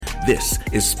This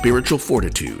is Spiritual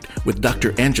Fortitude with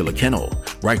Dr. Angela Kennel,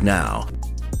 right now.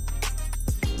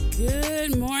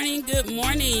 Good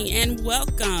morning, and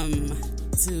welcome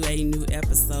to a new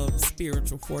episode of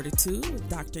Spiritual Fortitude with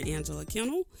Dr. Angela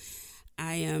Kennel.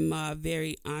 I am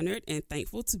very honored and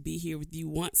thankful to be here with you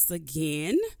once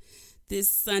again this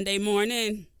Sunday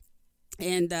morning.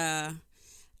 And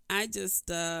I just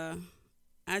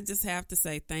have to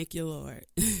say thank you, Lord.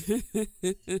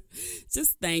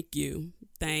 Just thank you.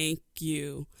 Thank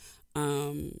you.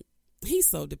 He's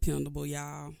so dependable,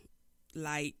 y'all.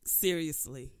 Like,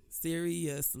 seriously.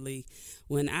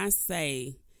 When I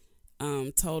say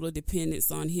total dependence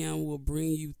on him will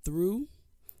bring you through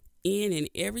in and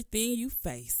everything you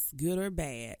face, good or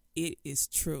bad, it is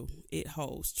true. It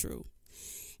holds true.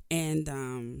 And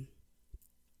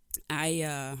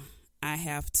I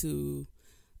have to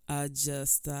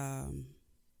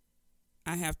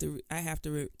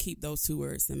keep those two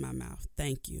words in my mouth.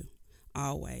 Thank you.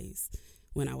 Always.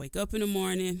 When I wake up in the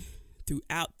morning,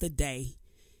 throughout the day,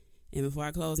 and before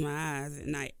I close my eyes at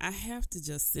night, I have to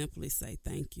just simply say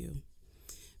thank you.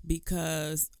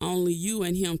 Because only you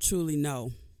and him truly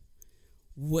know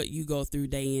what you go through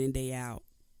day in and day out.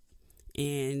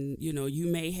 And, you know, you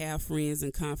may have friends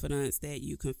and confidants that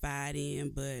you confide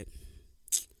in, but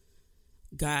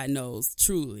God knows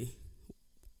truly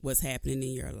what's happening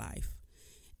in your life.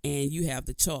 And you have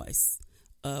the choice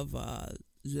of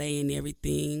laying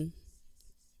everything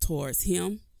towards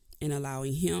him and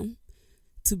allowing him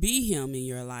to be him in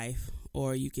your life,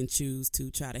 or you can choose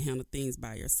to try to handle things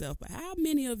by yourself. But how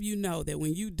many of you know that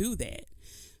when you do that,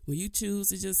 when you choose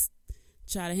to just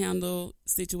try to handle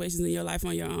situations in your life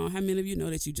on your own, how many of you know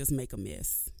that you just make a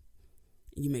mess?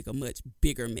 You make a much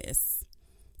bigger mess.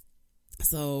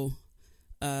 So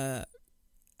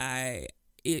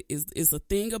it's a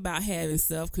thing about having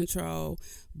self-control,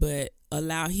 but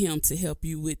allow him to help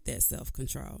you with that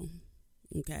self-control.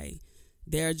 Okay?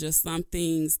 There are just some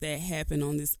things that happen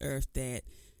on this earth that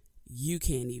you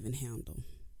can't even handle.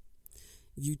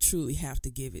 You truly have to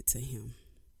give it to him.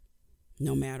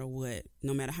 No matter what,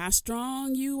 no matter how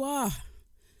strong you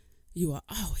will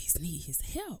always need his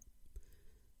help.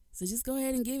 So just go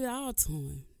ahead and give it all to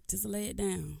him. Just lay it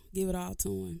down. Give it all to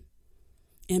him.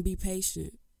 And be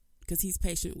patient, because he's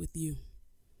patient with you.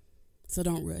 So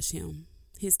don't rush him.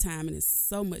 His timing is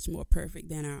so much more perfect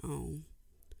than our own.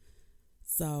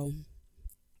 So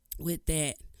with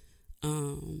that,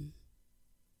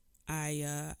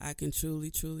 I can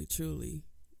truly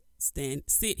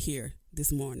sit here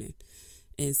this morning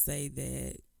and say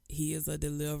that he is a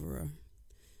deliverer.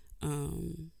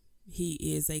 He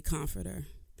is a comforter.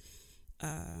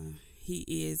 He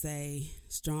is a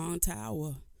strong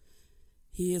tower.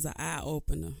 He is an eye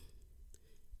opener.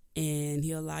 And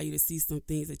he'll allow you to see some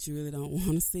things that you really don't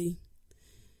want to see,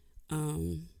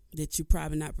 that you're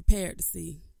probably not prepared to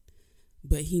see.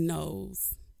 But he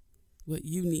knows what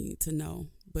you need to know.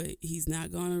 But he's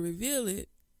not going to reveal it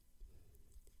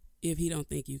if he don't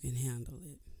think you can handle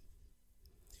it.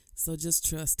 So just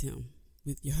trust him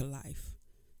with your life,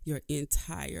 your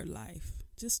entire life.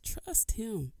 Just trust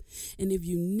him. And if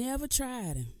you never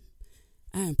tried him,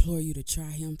 I implore you to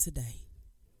try him today.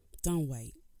 Don't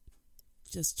wait.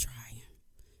 Just try him.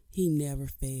 He never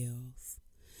fails.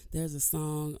 There's a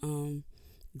song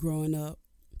growing up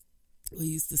we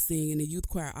used to sing in the youth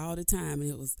choir all the time, and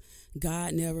it was,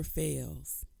 God never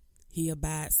fails. He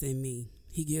abides in me.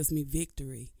 He gives me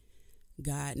victory.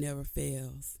 God never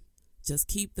fails. Just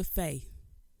keep the faith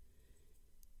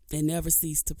and never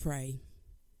cease to pray.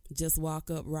 Just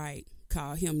walk upright.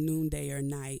 Call him noonday or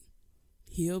night.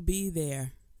 He'll be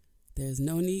there. There's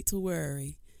no need to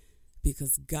worry,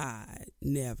 because God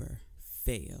never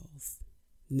fails.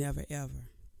 Never,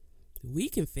 ever. We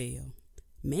can fail.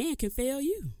 Man can fail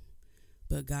you,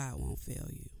 but God won't fail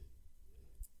you.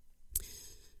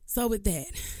 So with that,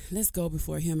 let's go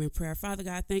before him in prayer. Father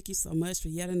God, thank you so much for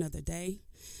yet another day.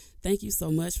 Thank you so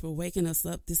much for waking us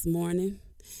up this morning.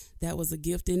 That was a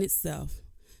gift in itself,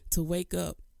 to wake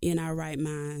up in our right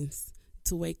minds,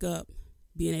 to wake up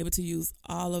being able to use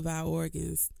all of our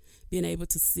organs, being able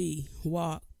to see,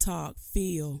 walk, talk,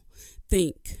 feel,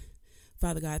 think.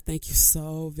 Father God, thank you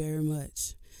so very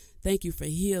much. Thank you for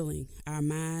healing our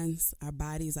minds, our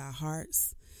bodies, our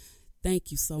hearts.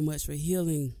 Thank you so much for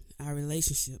healing our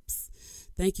relationships.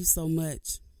 Thank you so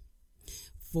much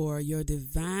for your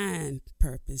divine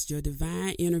purpose, your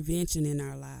divine intervention in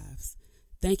our lives.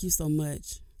 Thank you so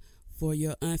much for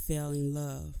your unfailing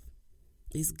love.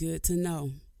 It's good to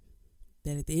know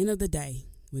that at the end of the day,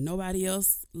 when nobody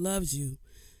else loves you,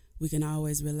 we can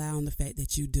always rely on the fact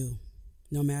that you do.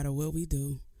 No matter what we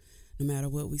do, no matter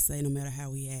what we say, no matter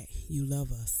how we act, you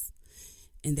love us.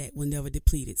 and that will never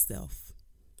deplete itself.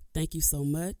 Thank you so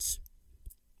much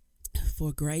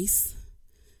for grace.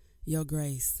 Your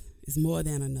grace is more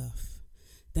than enough.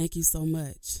 Thank you so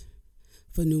much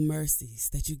for new mercies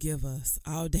that you give us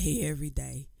all day, every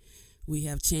day. We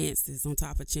have chances on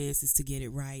top of chances to get it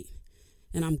right,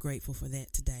 and I'm grateful for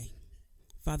that today.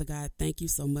 Father God, thank you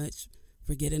so much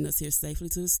for getting us here safely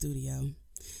to the studio.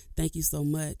 Thank you so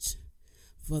much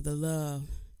for the love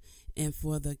and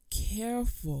for the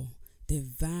careful,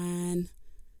 divine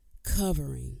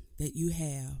covering that you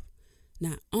have,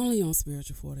 not only on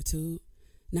spiritual fortitude,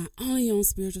 not only on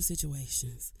spiritual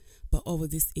situations, but over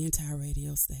this entire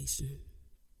radio station.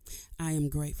 I am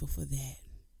grateful for that,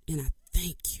 and I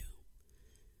thank you.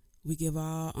 We give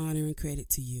all honor and credit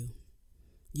to you.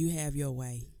 You have your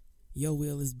way. Your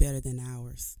will is better than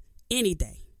ours any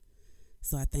day.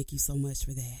 So I thank you so much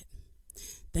for that.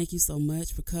 Thank you so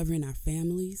much for covering our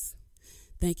families.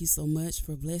 Thank you so much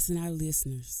for blessing our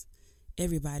listeners,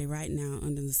 everybody right now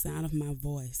under the sound of my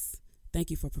voice. Thank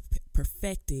you for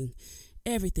perfecting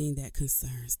everything that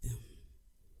concerns them.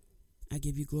 I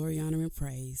give you glory, honor, and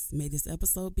praise. May this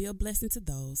episode be a blessing to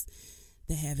those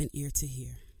that have an ear to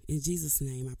hear. In Jesus'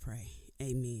 name I pray.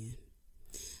 Amen.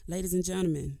 Ladies and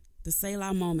gentlemen, the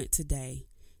Selah moment today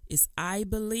is I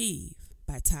Believe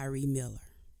by Tyree Miller.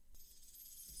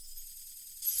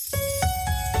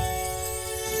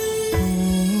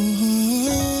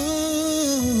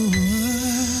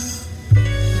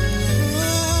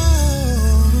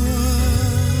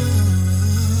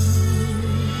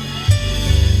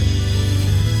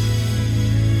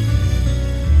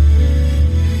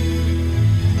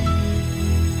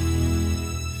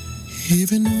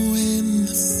 Even when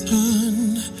the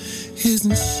sun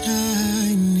isn't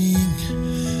shining,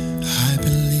 I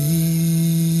believe.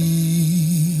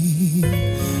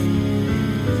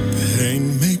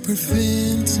 Pain may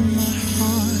prevent my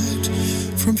heart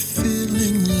from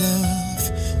feeling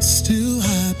love, still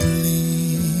I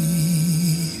believe.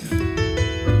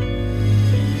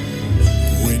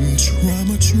 When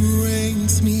trauma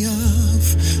drains me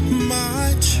of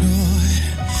my joy,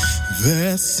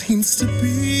 there seems to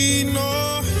be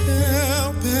no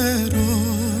help at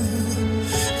all.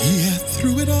 Yet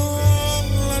through it all,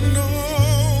 I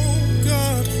know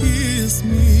God hears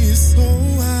me, so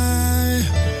I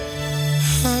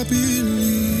believe.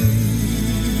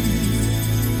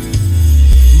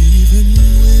 Even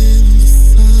when the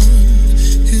sun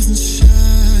isn't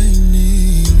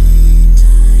shining,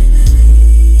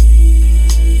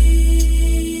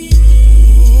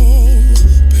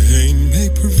 pain may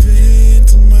prevent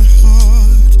my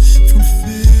heart from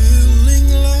feeling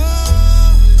love.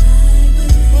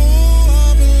 Oh,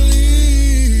 I believe.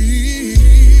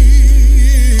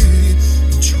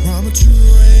 Trauma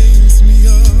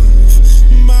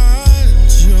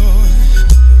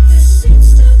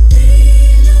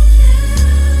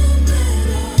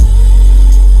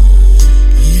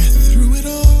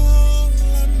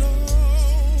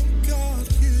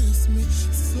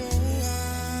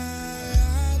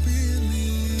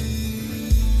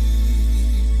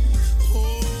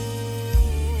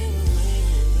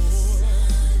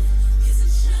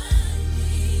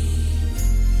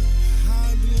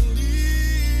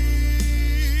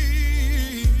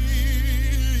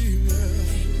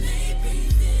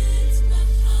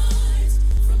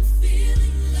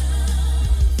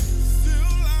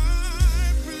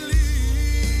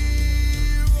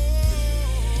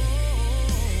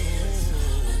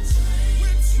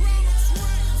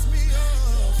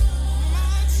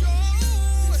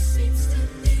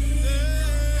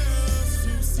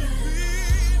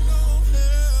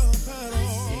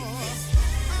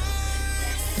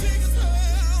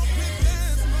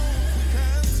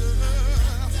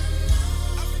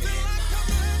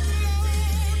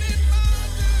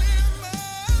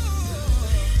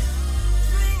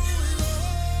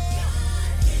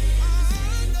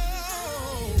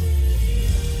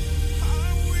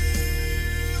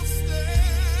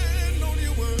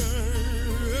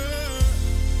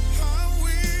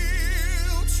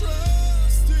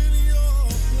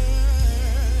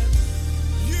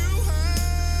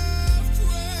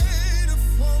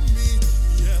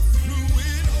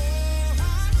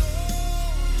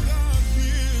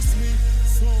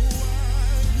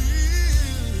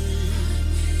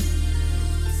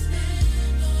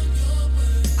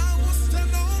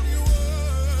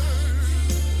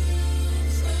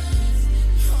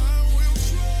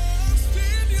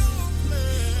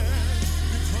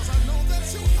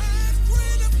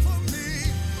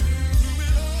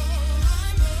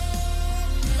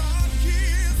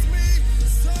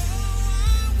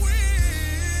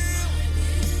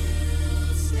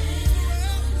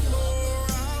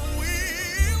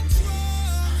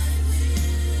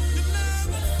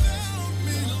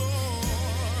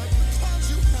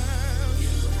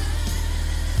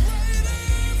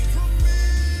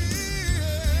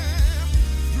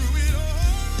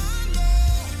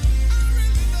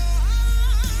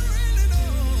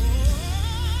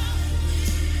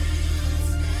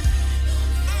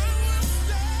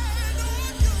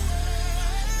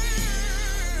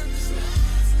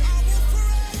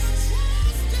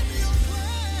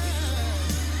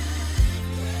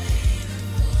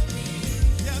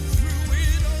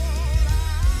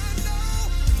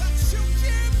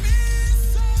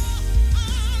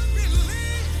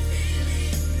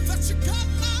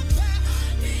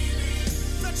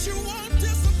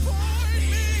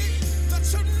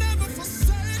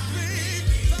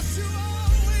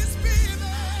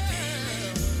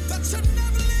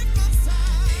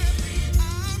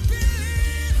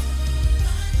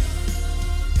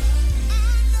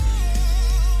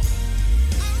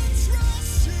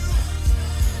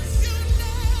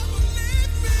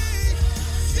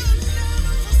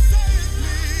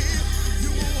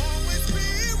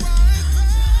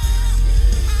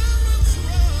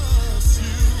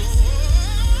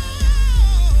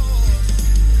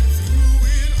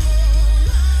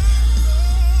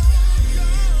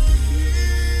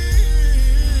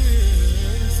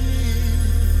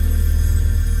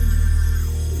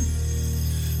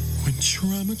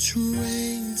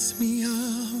drains me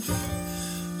of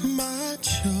my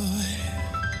joy.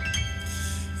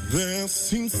 There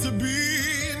seems to be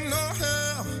no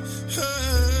help.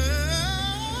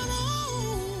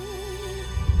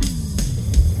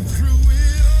 Through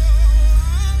it all,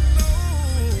 I know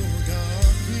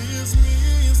God hears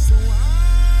me, so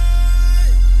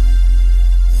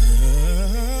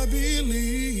I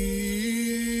believe.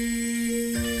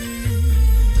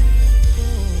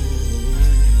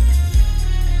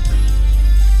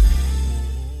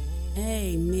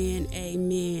 Amen,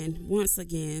 amen. Once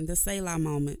again, the Selah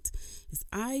moment is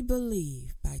I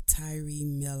Believe by Tyree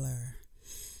Miller.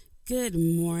 Good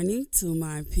morning to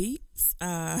my peeps.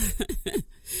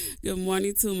 Good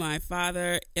morning to my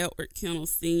father, Edward Kennel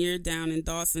Sr. down in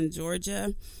Dawson,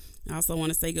 Georgia. I also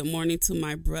want to say good morning to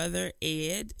my brother,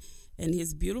 Ed, and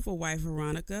his beautiful wife,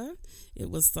 Veronica. It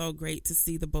was so great to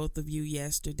see the both of you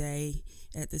yesterday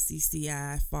at the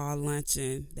CCI fall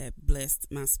luncheon. That blessed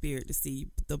my spirit to see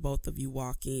the both of you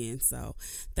walk in. So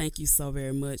thank you so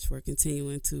very much for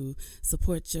continuing to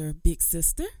support your big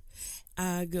sister.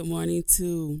 Good morning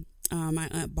to my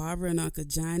Aunt Barbara and Uncle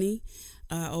Johnny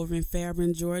over in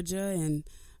Fairburn, Georgia. And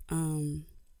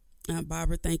Aunt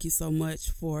Barbara, thank you so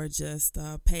much for just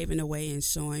paving the way and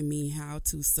showing me how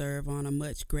to serve on a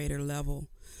much greater level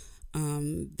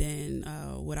than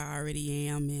what I already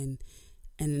am.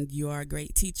 And you are a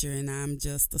great teacher, and I'm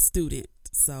just a student.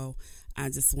 So I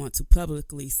just want to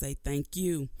publicly say thank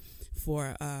you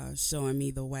for showing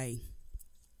me the way.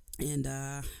 And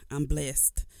I'm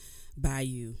blessed by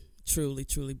you, truly,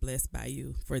 truly blessed by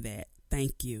you for that.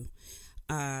 Thank you.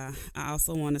 I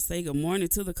also want to say good morning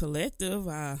to the collective.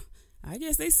 I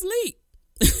guess they sleep.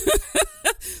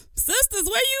 Sisters,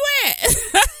 where you at?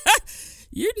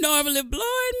 You're normally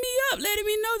blowing me up, letting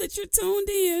me know that you're tuned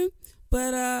in.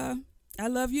 But I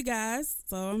love you guys,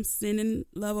 so I'm sending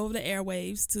love over the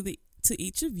airwaves to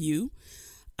each of you.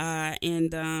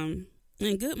 And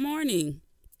good morning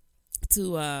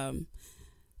to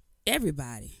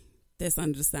everybody that's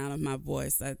under the sound of my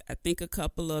voice. I think a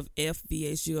couple of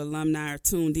FVSU alumni are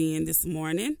tuned in this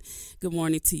morning. Good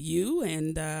morning to you,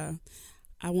 and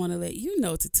I want to let you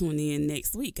know to tune in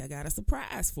next week. I got a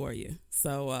surprise for you,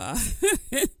 so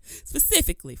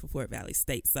specifically for Fort Valley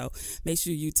State. So make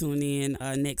sure you tune in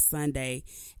next Sunday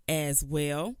as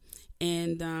well.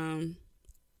 And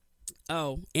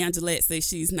Angelette says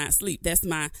she's not asleep. That's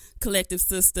my collective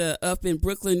sister up in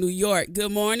Brooklyn, New York.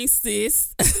 Good morning,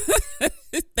 sis.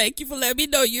 Thank you for letting me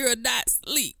know you're not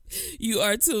asleep. You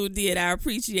are tuned in. I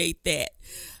appreciate that.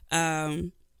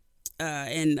 And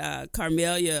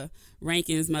Carmelia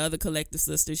Rankins, my other collective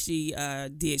sister, she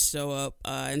did show up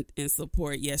in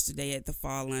support yesterday at the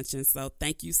fall luncheon. So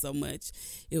thank you so much.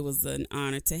 It was an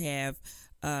honor to have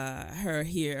her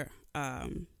here,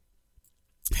 her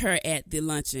at the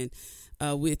luncheon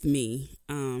with me,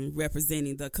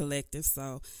 representing the collective.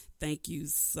 So thank you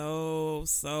so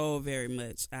very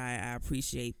much. I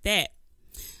appreciate that.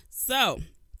 So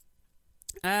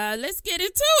let's get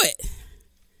into it.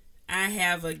 I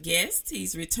have a guest.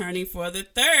 He's returning for the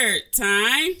third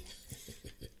time.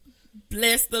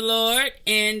 Bless the Lord.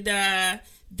 And that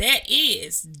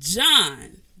is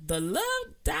John, the Love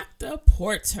Dr.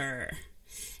 Porter.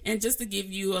 And just to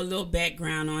give you a little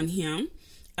background on him,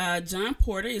 John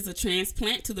Porter is a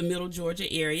transplant to the Middle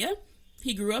Georgia area.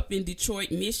 He grew up in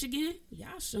Detroit, Michigan.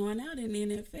 Y'all showing out in the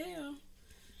NFL.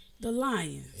 The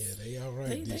Lions. Yeah, they all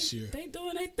right this year. They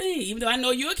doing their thing. Even though I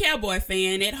know you're a Cowboy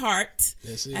fan at heart.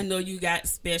 That's it. I know you got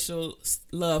special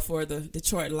love for the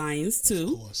Detroit Lions,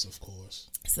 too. Of course.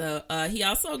 So he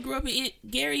also grew up in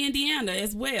Gary, Indiana,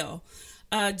 as well.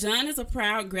 John is a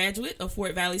proud graduate of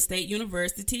Fort Valley State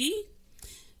University.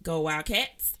 Go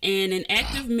Wildcats. And an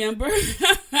active member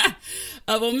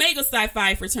of Omega Psi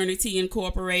Phi Fraternity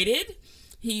Incorporated.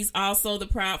 He's also the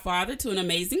proud father to an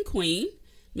amazing queen.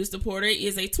 Mr. Porter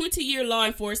is a 20-year law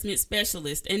enforcement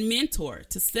specialist and mentor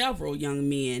to several young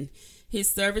men. His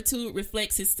servitude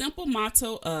reflects his simple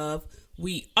motto of,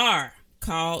 we are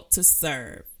called to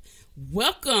serve.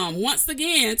 Welcome once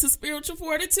again to Spiritual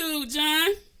Fortitude, John.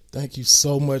 Thank you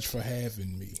so much for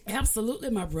having me. Absolutely,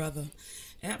 my brother.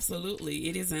 Absolutely.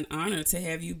 It is an honor to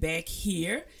have you back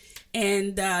here.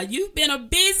 And you've been a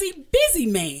busy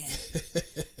man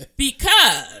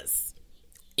because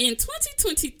in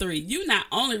 2023, you not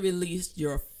only released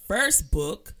your first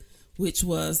book, which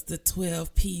was The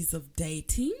 12 P's of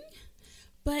Dating,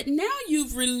 but now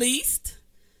you've released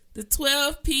The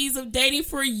 12 P's of Dating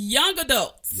for Young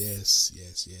Adults. Yes.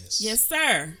 Yes,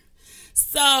 sir.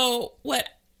 So what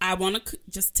I want to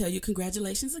just tell you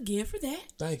congratulations again for that.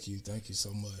 Thank you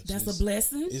so much. That's a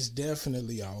blessing. It's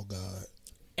definitely all God.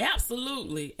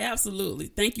 Absolutely. Absolutely.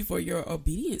 Thank you for your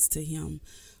obedience to him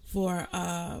for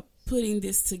putting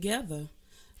this together.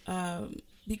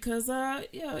 Because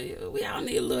we all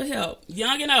need a little help,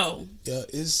 young and old. Yeah,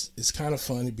 it's kind of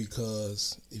funny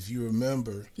because if you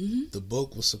remember, the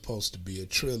book was supposed to be a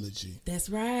trilogy. That's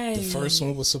right. The first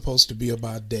one was supposed to be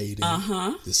about dating.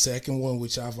 Uh-huh. The second one,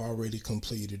 which I've already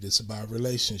completed, is about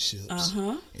relationships.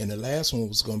 Uh-huh. And the last one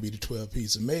was going to be the 12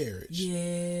 P's of marriage.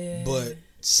 Yeah. But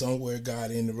somewhere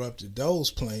God interrupted those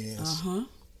plans. Uh-huh.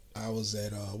 I was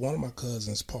at one of my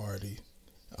cousin's party.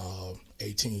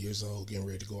 18 years old, getting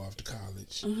ready to go off to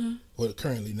college. Well,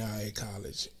 currently now at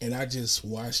college. And I just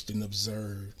watched and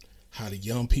observed how the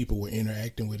young people were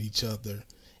interacting with each other.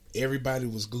 Everybody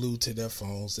was glued to their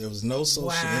phones. There was no social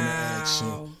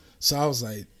interaction. So I was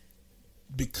like,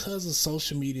 because of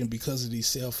social media and because of these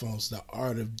cell phones, the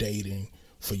art of dating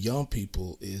for young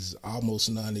people is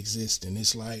almost non-existent.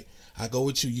 It's like, I go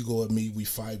with you, you go with me, we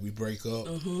fight, we break up.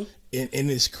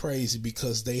 And it's crazy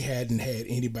because they hadn't had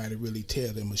anybody really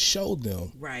tell them or show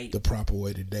them the proper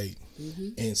way to date.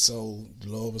 And so the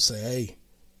Lord would say, hey,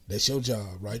 that's your job.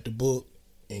 Write the book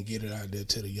and get it out there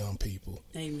to the young people.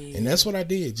 Amen. And that's what I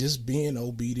did, just being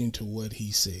obedient to what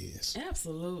he says.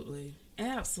 Absolutely.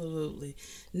 Absolutely.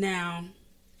 Now,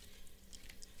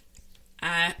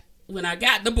 when I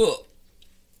got the book,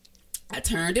 I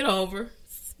turned it over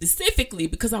specifically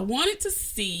because I wanted to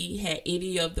see had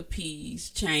any of the P's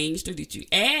changed or did you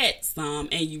add some,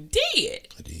 and you did.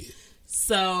 I did.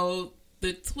 So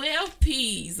the 12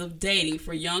 P's of dating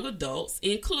for young adults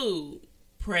include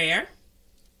prayer,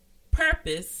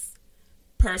 purpose,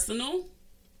 personal,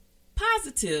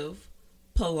 positive,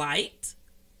 polite,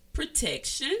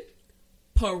 protection,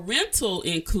 parental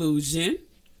inclusion,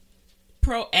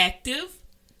 proactive,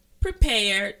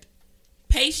 prepared,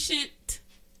 patient,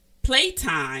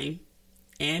 playtime,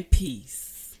 and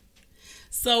peace.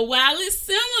 So while it's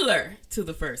similar to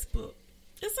the first book,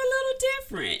 it's a little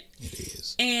different. It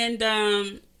is. And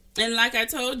like I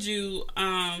told you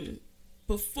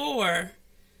before,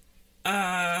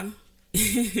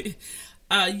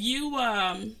 you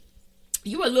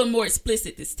were a little more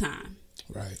explicit this time.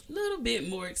 Right. A little bit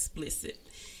more explicit.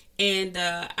 And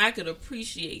I could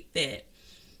appreciate that.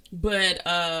 But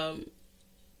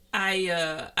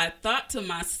I thought to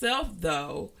myself,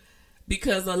 though,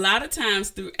 because a lot of times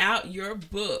throughout your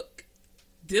book,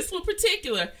 this one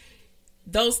particular,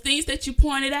 those things that you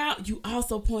pointed out, you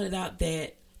also pointed out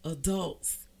that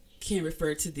adults can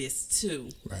refer to this too.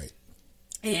 Right.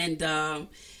 And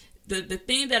the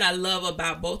thing that I love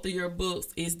about both of your books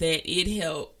is that it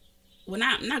helped. Well,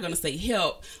 I'm not going to say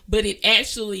help, but it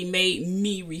actually made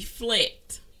me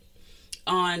reflect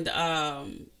on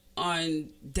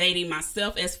dating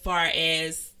myself as far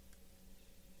as,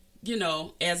 you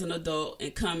know, as an adult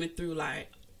and coming through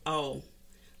like, oh,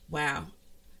 wow,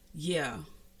 yeah,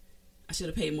 I should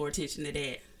have paid more attention to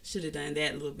that. Should have done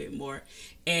that a little bit more.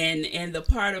 And the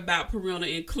part about parental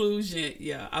inclusion,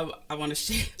 yeah, I want to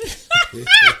share.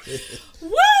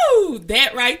 Woo!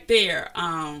 That right there,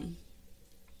 I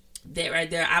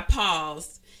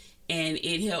paused and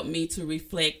it helped me to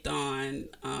reflect on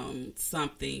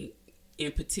something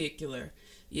in particular.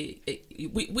 We're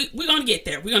gonna get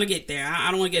there. We're gonna get there. I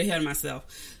don't want to get ahead of myself,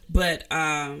 but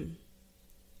I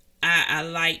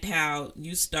liked how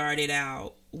you started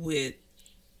out with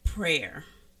prayer,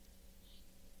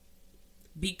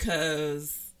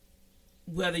 because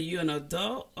whether you're an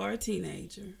adult or a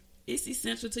teenager, it's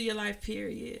essential to your life,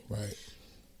 period. Right.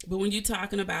 But when you're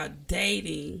talking about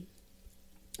dating,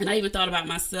 and I even thought about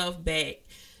myself back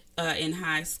in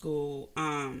high school,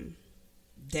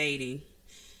 dating.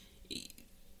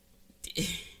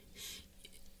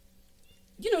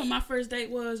 You know what my first date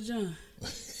was, John?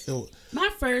 My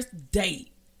first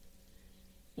date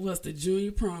was the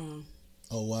junior prom.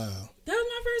 Oh, wow. That was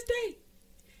my first date.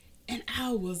 And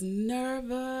I was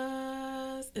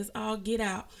nervous as all get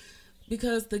out.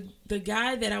 Because the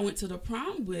guy that I went to the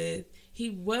prom with, he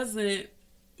wasn't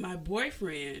my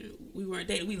boyfriend. We weren't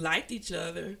dating. We liked each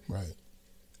other. Right.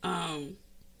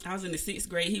 I was in the 6th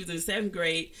grade. He was in the 7th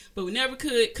grade. But we never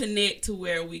could connect to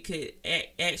where we could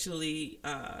actually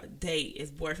date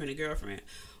as boyfriend and girlfriend.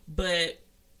 But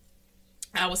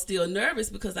I was still nervous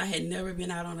because I had never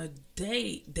been out on a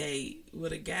date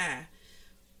with a guy.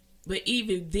 But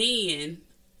even then,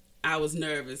 I was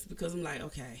nervous because I'm like,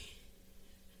 okay,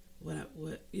 what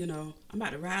you know, I'm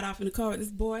about to ride off in the car with this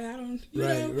boy. I don't, you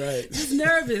know, right. Just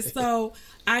nervous. So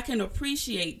I can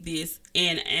appreciate this,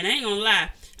 and I ain't gonna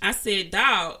lie. I said,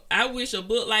 dog, I wish a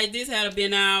book like this had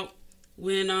been out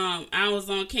when I was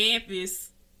on campus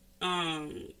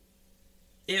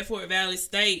at Fort Valley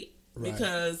State, Right.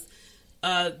 because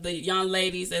the young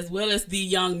ladies as well as the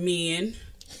young men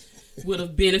would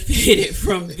have benefited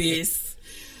from this.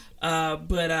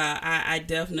 But I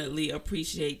definitely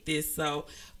appreciate this. So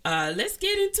let's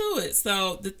get into it.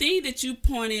 So the thing that you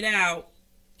pointed out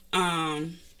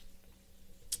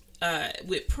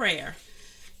with prayer,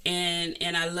 and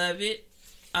I love it.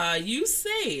 You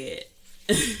said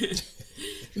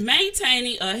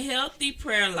maintaining a healthy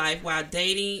prayer life while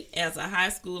dating as a high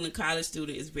school and college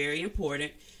student is very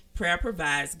important. Prayer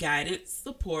provides guidance,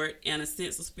 support, and a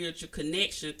sense of spiritual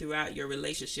connection throughout your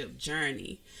relationship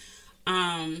journey.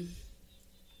 How,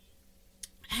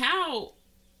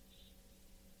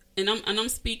 and I'm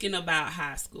speaking about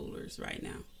high schoolers right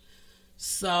now.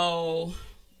 So,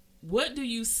 what do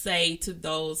you say to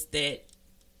those that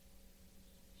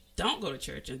don't go to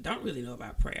church and don't really know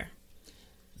about prayer?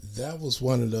 That was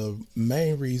one of the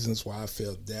main reasons why I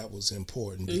felt that was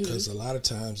important, because a lot of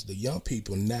times the young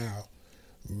people now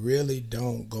really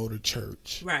don't go to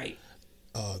church. Right.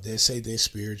 They say they're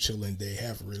spiritual and they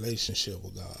have a relationship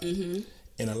with God.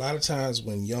 And a lot of times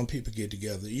when young people get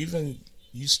together, even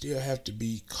you still have to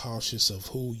be cautious of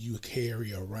who you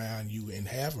carry around you and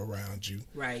have around you.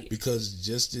 Right. Because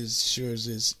just as sure as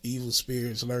there's evil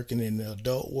spirits lurking in the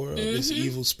adult world, there's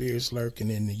evil spirits lurking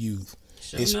in the youth.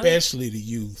 Sure especially enough. The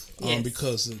youth, yes.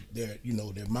 Because of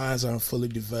their minds aren't fully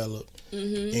developed,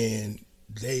 and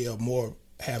they are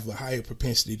have a higher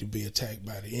propensity to be attacked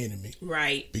by the enemy,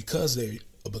 right? Because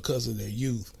of their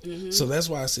youth. So that's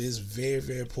why I say it's very,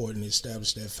 very important to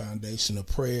establish that foundation of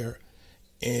prayer.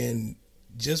 And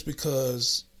just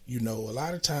because a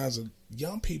lot of times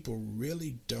young people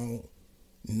really don't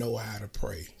know how to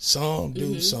pray. Some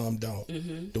do, some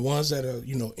don't. The ones that are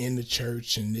in the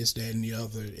church and this, that, and the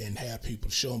other, and have people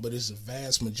show them, but it's a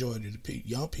vast majority of the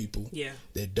young people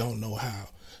that don't know how.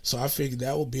 So I figured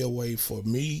that would be a way for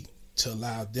me to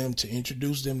allow them to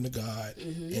introduce them to God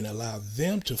and allow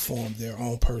them to form their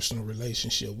own personal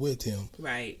relationship with Him,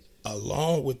 right?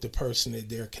 Along with the person that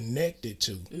they're connected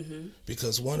to.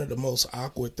 Because one of the most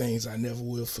awkward things I never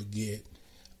will forget,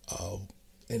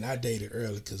 and I dated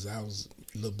early because I was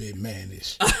a little bit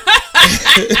mannish.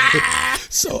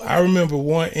 So I remember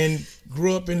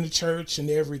grew up in the church and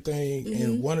everything.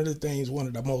 And one of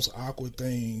the most awkward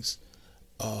things,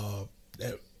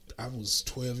 that I was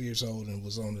 12 years old and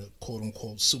was on a quote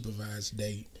unquote supervised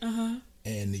date.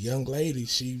 And the young lady,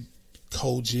 she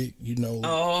Kojic,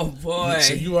 Oh boy.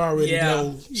 So you already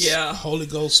know Holy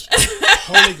Ghost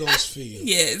feel.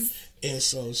 Yes. And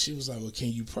so she was like, well,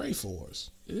 can you pray for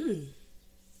us? And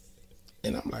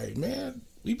I'm like, man,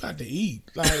 we about to eat.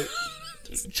 Like,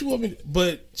 you want me?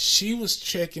 But she was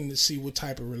checking to see what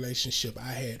type of relationship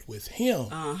I had with him.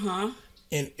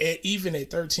 And even at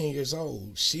 13 years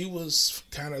old, she was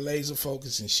kind of laser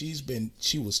focused, and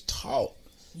she was taught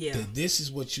that this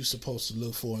is what you're supposed to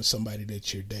look for in somebody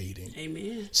that you're dating.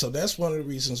 Amen. So that's one of the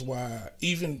reasons why,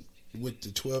 even with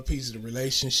the 12 pieces of the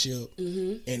relationship,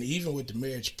 and even with the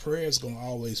marriage, prayer is going to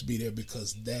always be there,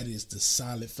 because that is the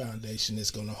solid foundation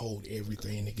that's going to hold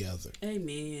everything together.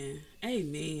 Amen.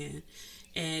 Amen.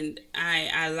 And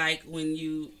I like when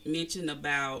you mentioned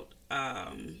about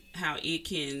how it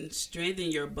can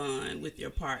strengthen your bond with your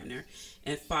partner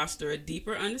and foster a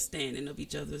deeper understanding of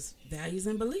each other's values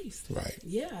and beliefs. Right.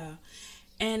 Yeah.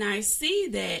 And I see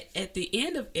that at the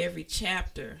end of every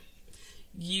chapter,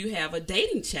 you have a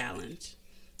dating challenge.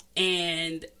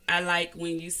 And I like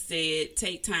when you said,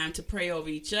 take time to pray over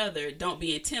each other. Don't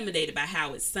be intimidated by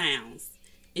how it sounds.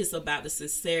 It's about the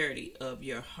sincerity of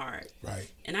your heart. Right.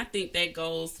 And I think that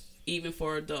goes even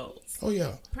for adults. Oh,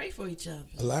 yeah. Pray for each other.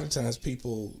 A lot of times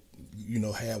people,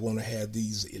 want to have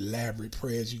these elaborate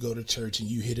prayers. You go to church and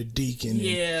you hit a deacon.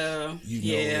 Yeah.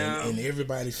 And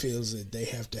everybody feels that they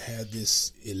have to have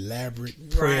this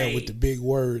elaborate prayer with the big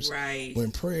words. Right.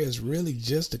 When prayer is really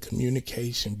just a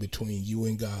communication between you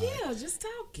and God. Yeah, just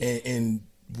talking. And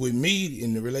with me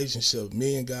in the relationship,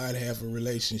 me and God have a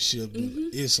relationship.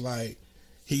 It's like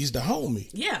He's the homie.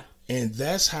 Yeah. And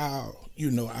that's how,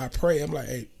 I pray. I'm like,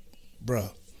 hey, bro,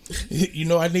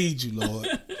 I need you, Lord.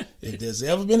 If there's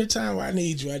ever been a time where I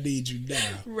need you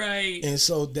now. Right. And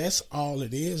so that's all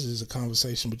it is a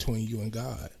conversation between you and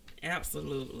God.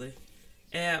 Absolutely.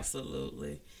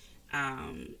 Absolutely.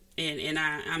 And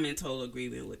I'm in total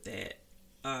agreement with that.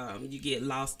 You get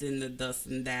lost in the dust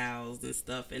and downs and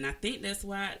stuff. And I think that's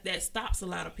why that stops a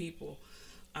lot of people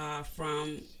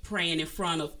from praying in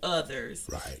front of others,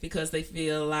 right? Because they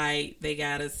feel like they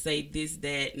gotta say this,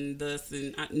 that, and thus,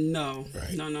 and no,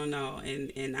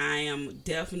 and I am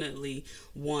definitely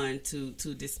one to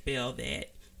dispel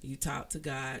that. You talk to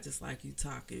God just like you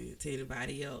talking to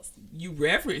anybody else. You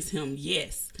reverence Him,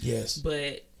 yes,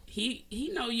 but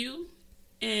He know you.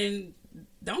 and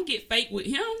don't get fake with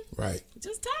him. Right.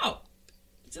 Just talk.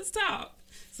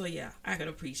 So yeah, I could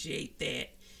appreciate that.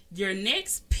 Your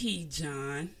next P,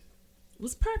 John,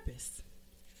 was purpose.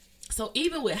 So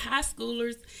even with high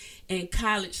schoolers and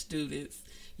college students,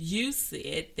 you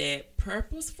said that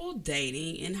purposeful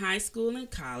dating in high school and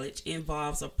college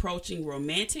involves approaching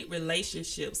romantic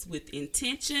relationships with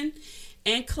intention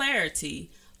and clarity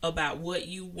about what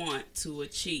you want to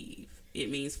achieve.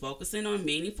 It means focusing on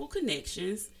meaningful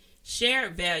connections,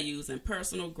 shared values, and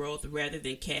personal growth rather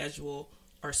than casual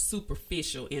or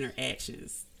superficial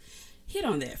interactions. Hit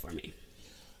on that for me.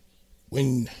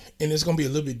 And it's going to be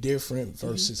a little bit different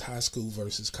versus high school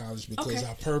versus college because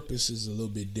our purpose is a little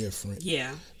bit different.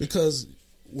 Yeah. Because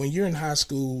when you're in high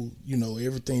school, you know,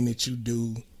 everything that you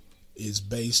do is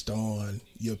based on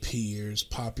your peers,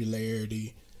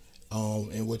 popularity,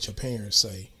 and what your parents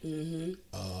say.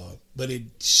 But it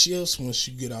shifts once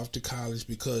you get off to college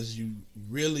because you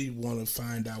really want to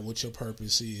find out what your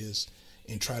purpose is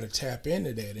and try to tap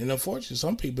into that. And unfortunately,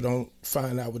 some people don't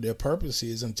find out what their purpose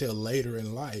is until later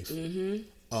in life.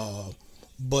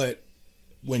 But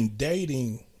when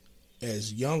dating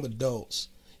as young adults,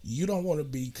 you don't want to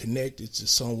be connected to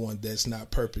someone that's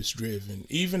not purpose driven,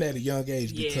 even at a young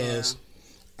age, because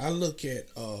I look at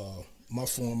my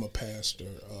former pastor,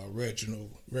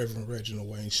 Reverend Reginald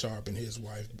Wayne Sharp, and his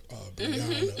wife,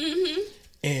 Brianna.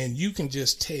 And you can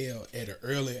just tell at an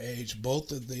early age,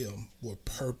 both of them were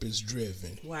purpose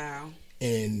driven. Wow.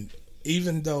 And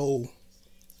even though,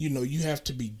 you know, you have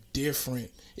to be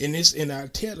different, and I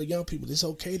tell the young people, it's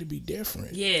okay to be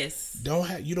different. Yes.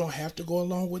 You don't have to go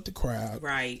along with the crowd.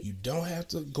 Right. You don't have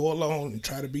to go along and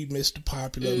try to be Mr.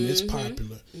 Popular, Miss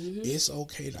Popular. It's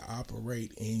okay to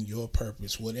operate in your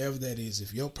purpose, whatever that is.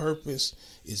 If your purpose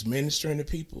is ministering to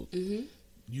people,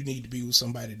 you need to be with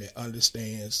somebody that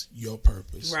understands your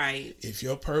purpose. Right. If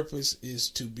your purpose is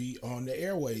to be on the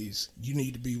airways, you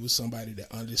need to be with somebody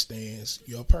that understands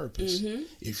your purpose.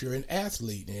 If you're an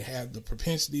athlete and have the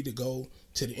propensity to go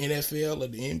to the NFL or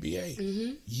the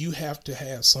NBA, you have to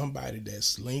have somebody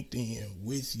that's linked in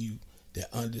with you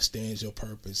that understands your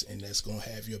purpose and that's going to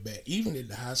have your back, even at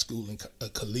the high school and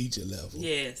collegiate level.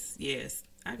 Yes.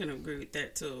 I can agree with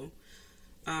that too.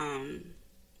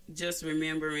 Just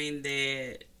remembering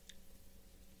that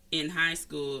in high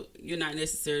school, you're not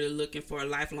necessarily looking for a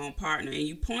lifelong partner. And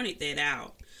you pointed that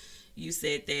out. You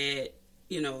said that,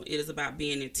 you know, it is about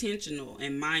being intentional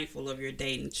and mindful of your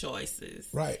dating choices.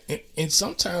 Right. And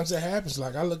sometimes that happens.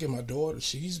 Like, I look at my daughter.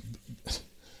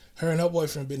 Her and her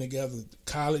boyfriend been together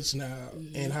college now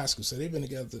and high school. So they've been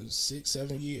together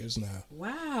 6-7 years now.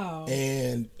 Wow.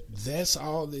 And that's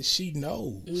all that she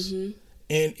knows.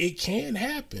 And it can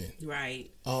happen. Right.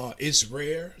 It's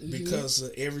rare because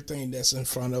of everything that's in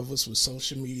front of us with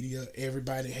social media.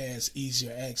 Everybody has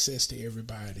easier access to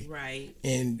everybody. Right.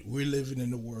 And we're living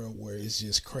in a world where it's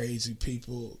just crazy.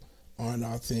 People aren't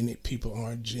authentic. People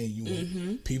aren't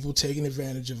genuine. People taking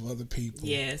advantage of other people.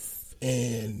 Yes.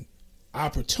 And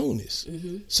opportunists.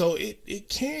 So it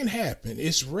can happen.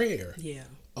 It's rare. Yeah.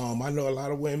 I know a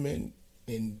lot of women,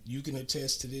 and you can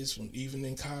attest to this, from even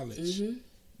in college.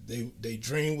 They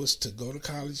dream was to go to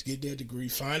college, get their degree,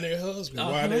 find their husband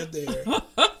while they're there,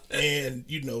 and,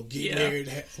 you know, get married,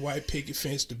 white picket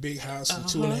fence, the big house, and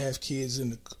 2.5 kids in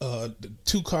the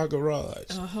 2-car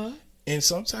garage. And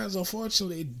sometimes,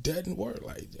 unfortunately, it doesn't work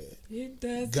like that. It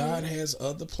doesn't. God has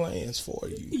other plans for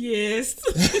you. Yes.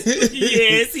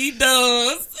 Yes, he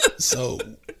does. So,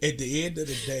 at the end of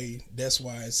the day, that's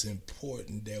why it's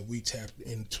important that we tap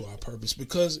into our purpose.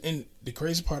 Because, and the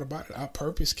crazy part about it, our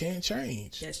purpose can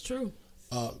change. That's true.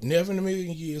 Never in a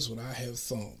million years would I have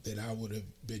thought that I would have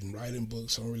been writing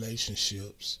books on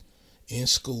relationships in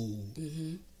school,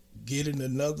 getting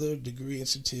another degree and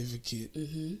certificate,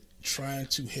 trying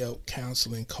to help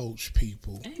counsel and coach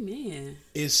people. Amen.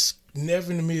 It's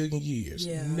never in a million years.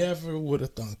 Yeah. Never would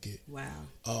have thunk it.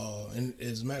 Wow. And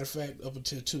as a matter of fact, up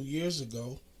until 2 years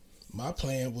ago, my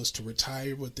plan was to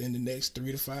retire within the next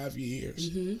 3 to 5 years,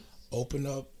 open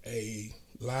up a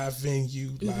live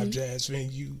venue, live jazz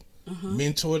venue,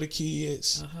 mentor the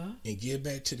kids, and give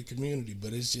back to the community.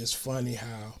 But it's just funny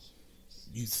how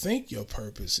you think your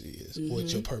purpose is,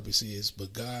 what your purpose is,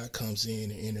 but God comes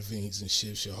in and intervenes and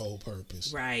shifts your whole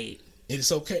purpose. Right. And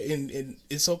it's okay, and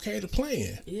it's okay to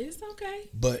plan. It's okay.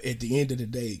 But at the end of the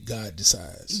day, God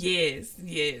decides. Yes.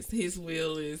 His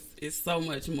will is so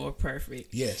much more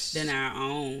perfect than our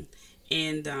own.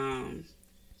 And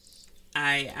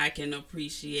I can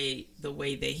appreciate the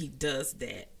way that he does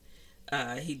that.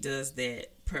 He does that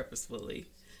purposefully.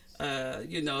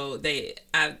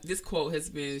 This quote has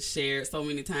been shared so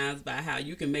many times about how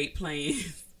you can make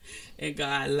plans And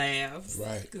God laughs.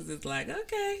 Right. Because it's like,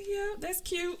 okay, yeah, that's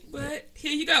cute, but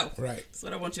here you go. Right. That's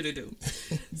what I want you to do.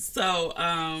 So,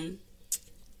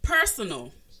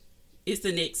 personal is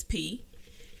the next P.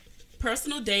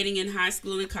 Personal dating in high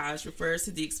school and college refers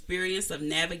to the experience of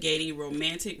navigating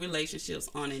romantic relationships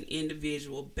on an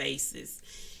individual basis.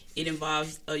 It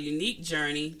involves a unique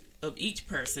journey of each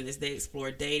person as they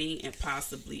explore dating and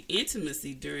possibly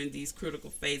intimacy during these critical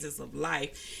phases of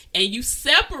life. And you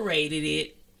separated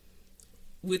it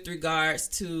with regards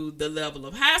to the level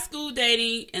of high school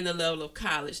dating and the level of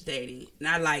college dating. And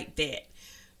I like that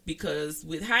because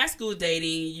with high school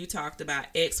dating, you talked about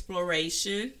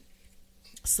exploration,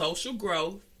 social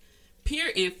growth,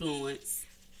 peer influence,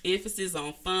 emphasis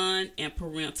on fun, and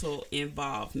parental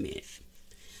involvement.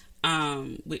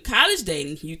 With college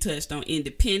dating, you touched on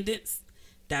independence,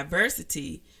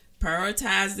 diversity,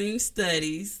 prioritizing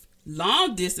studies,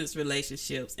 long distance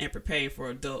relationships, and preparing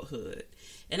for adulthood.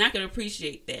 And I can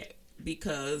appreciate that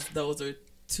because those are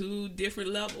two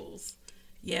different levels.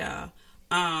 Yeah.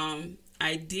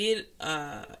 I did,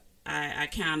 I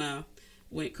kind of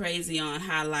went crazy on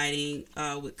highlighting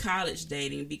with college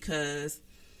dating because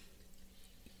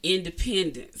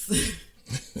independence.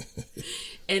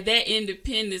 And that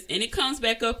independence, and it comes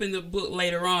back up in the book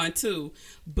later on too,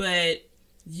 but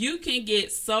you can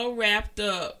get so wrapped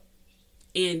up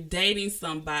in dating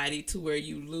somebody to where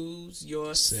you lose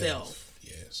yourself.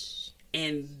 Yes.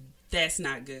 And that's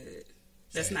not good.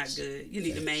 That's not good. You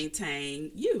need to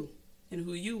maintain you and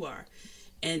who you are.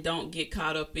 And don't get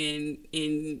caught up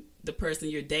in the person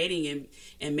you're dating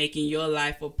and making your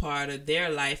life a part of their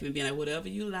life and being like, whatever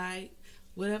you like,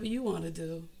 whatever you want to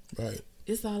do. Right.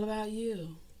 It's all about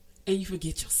you. And you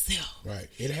forget yourself. Right.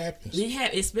 It happens.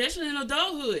 Especially in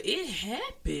adulthood. It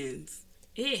happens.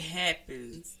 It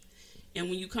happens.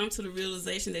 And when you come to the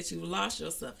realization that you lost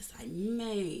yourself, it's like,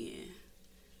 man,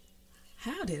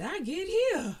 how did I get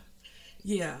here?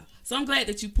 Yeah. So I'm glad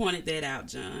that you pointed that out,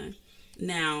 John.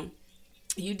 Now,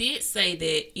 you did say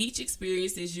that each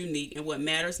experience is unique, and what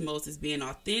matters most is being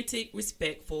authentic,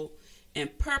 respectful,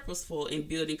 and purposeful in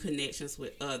building connections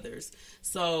with others.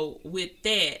 So with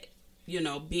that,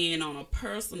 being on a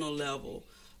personal level,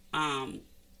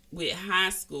 with high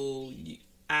school,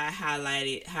 I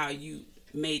highlighted how you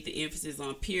made the emphasis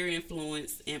on peer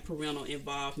influence and parental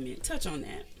involvement. Touch on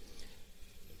that.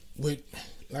 Like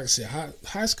I said,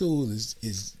 high school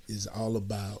is all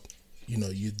about,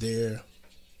 you're there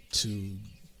to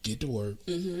get to work,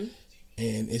 and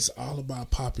it's all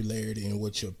about popularity and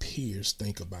what your peers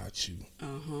think about you.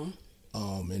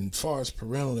 And as far as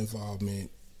parental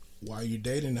involvement, while you're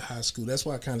dating in high school, that's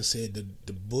why I kind of said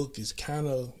the book is kind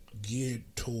of geared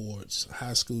towards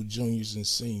high school juniors and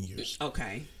seniors.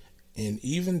 Okay. And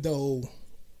even though,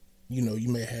 you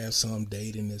may have some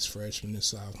dating as freshman and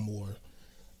sophomore,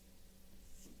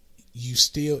 you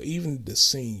still, even the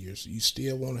seniors, you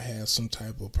still want to have some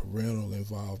type of parental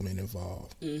involvement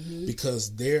involved,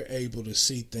 because they're able to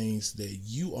see things that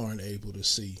you aren't able to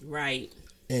see. Right.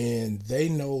 And they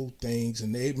know things,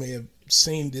 and they may have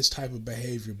seen this type of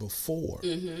behavior before.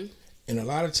 And a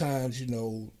lot of times,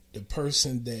 the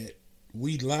person that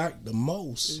we like the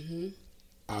most,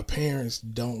 our parents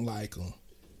don't like them.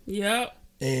 Yep.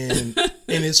 And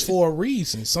it's for a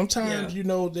reason. Sometimes,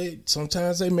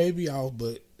 sometimes they may be off,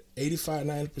 but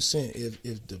 85-90%,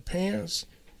 if the parents,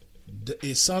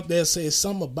 they'll say it's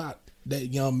something about that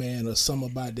young man or something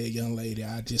about that young lady,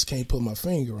 I just can't put my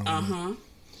finger on it.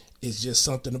 It's just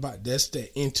something about, that's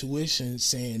that intuition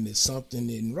saying that something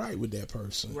isn't right with that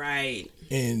person. Right.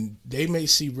 And they may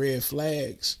see red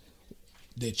flags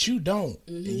that you don't,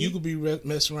 and you could be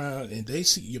messing around, and they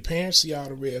see, your parents see all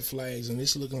the red flags, and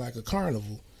it's looking like a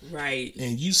carnival. Right.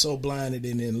 And you so blinded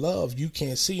and in love, you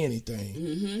can't see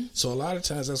anything. So a lot of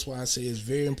times, that's why I say it's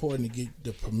very important to get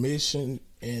the permission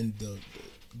and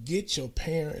get your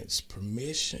parents'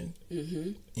 permission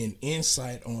and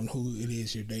insight on who it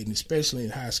is you're dating, especially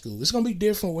in high school. It's going to be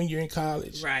different when you're in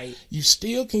college. Right. You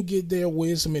still can get their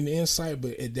wisdom and insight,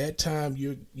 but at that time,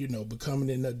 you're becoming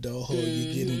an adulthood,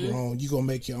 you're getting grown, you're going to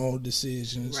make your own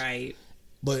decisions. Right.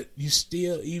 But you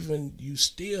still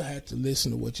have to listen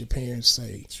to what your parents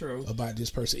say. True. About this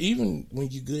person, even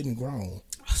when you're good and grown.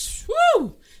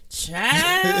 Woo!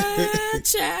 Child.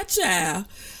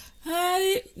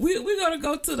 Honey, we're going to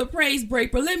go to the praise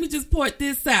break, but let me just point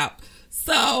this out.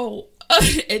 So,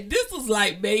 and this was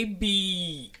like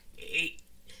maybe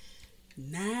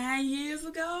 9 years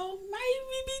ago,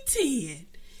 maybe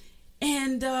 10.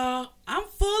 And I'm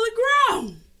fully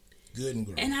grown. Good and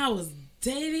grown. And I was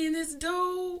dating this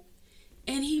dude,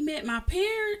 and he met my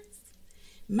parents.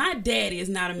 My daddy is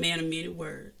not a man of many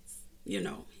words.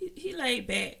 He laid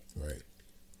back. Right.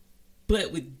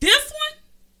 But with this one,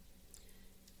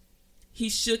 he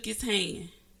shook his hand,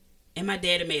 and my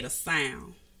daddy made a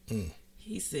sound.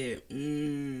 He said,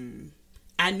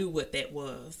 I knew what that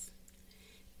was.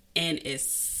 And as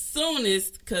soon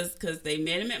as, because they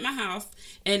met him at my house,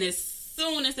 and as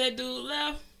soon as that dude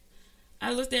left,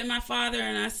 I looked at my father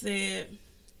and I said,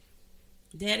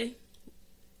 Daddy,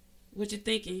 what you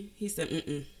thinking? He said,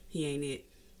 he ain't it.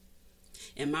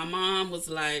 And my mom was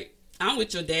like, I'm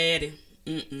with your daddy.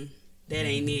 That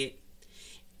ain't it.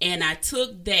 And I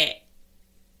took that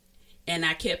and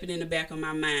I kept it in the back of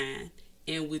my mind.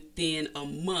 And within a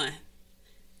month,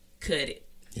 cut it.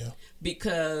 Yeah.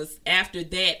 Because after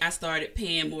that, I started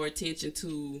paying more attention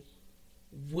to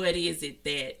what is it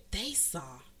that they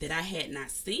saw that I had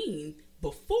not seen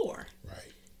before.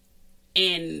 Right.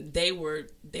 And they were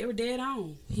dead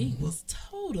on. He was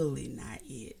totally not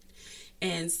it.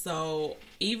 And so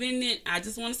I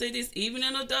just want to say this, even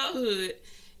in adulthood,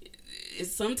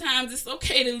 sometimes it's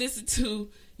okay to listen to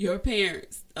your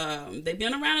parents. They've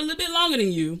been around a little bit longer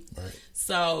than you. Right.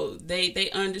 So they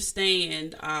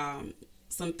understand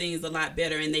some things a lot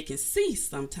better, and they can see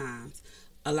sometimes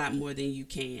a lot more than you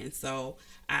can. So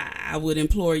I would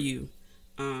implore you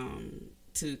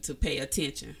to pay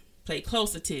attention, pay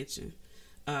close attention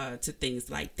to things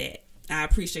like that. I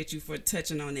appreciate you for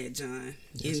touching on that, John,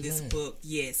 in this book.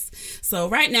 Yes. So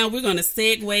right now we're going to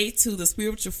segue to the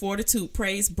Spiritual Fortitude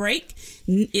Praise Break.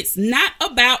 It's Not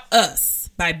About Us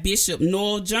by Bishop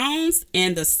Noel Jones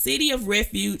and the City of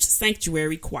Refuge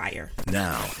Sanctuary Choir.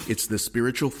 Now it's the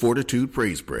Spiritual Fortitude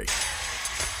Praise Break.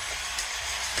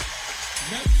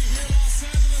 Let me hear Los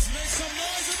Angeles make some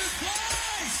noise in this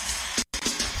place.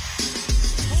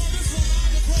 Oh, this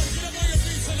revival chorus, get up on your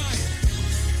feet tonight.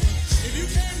 If you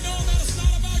can't know that it's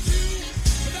not about you,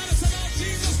 but that it's about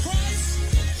Jesus Christ,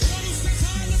 the one who sits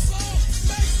high and looks low,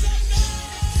 make some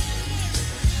noise.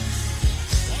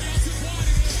 Oh, y'all too quiet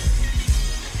in here.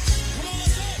 Come on,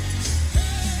 let's go.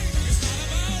 Hey, it's not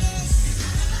about us.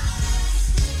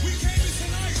 We came here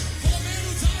tonight for the man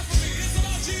who died for me.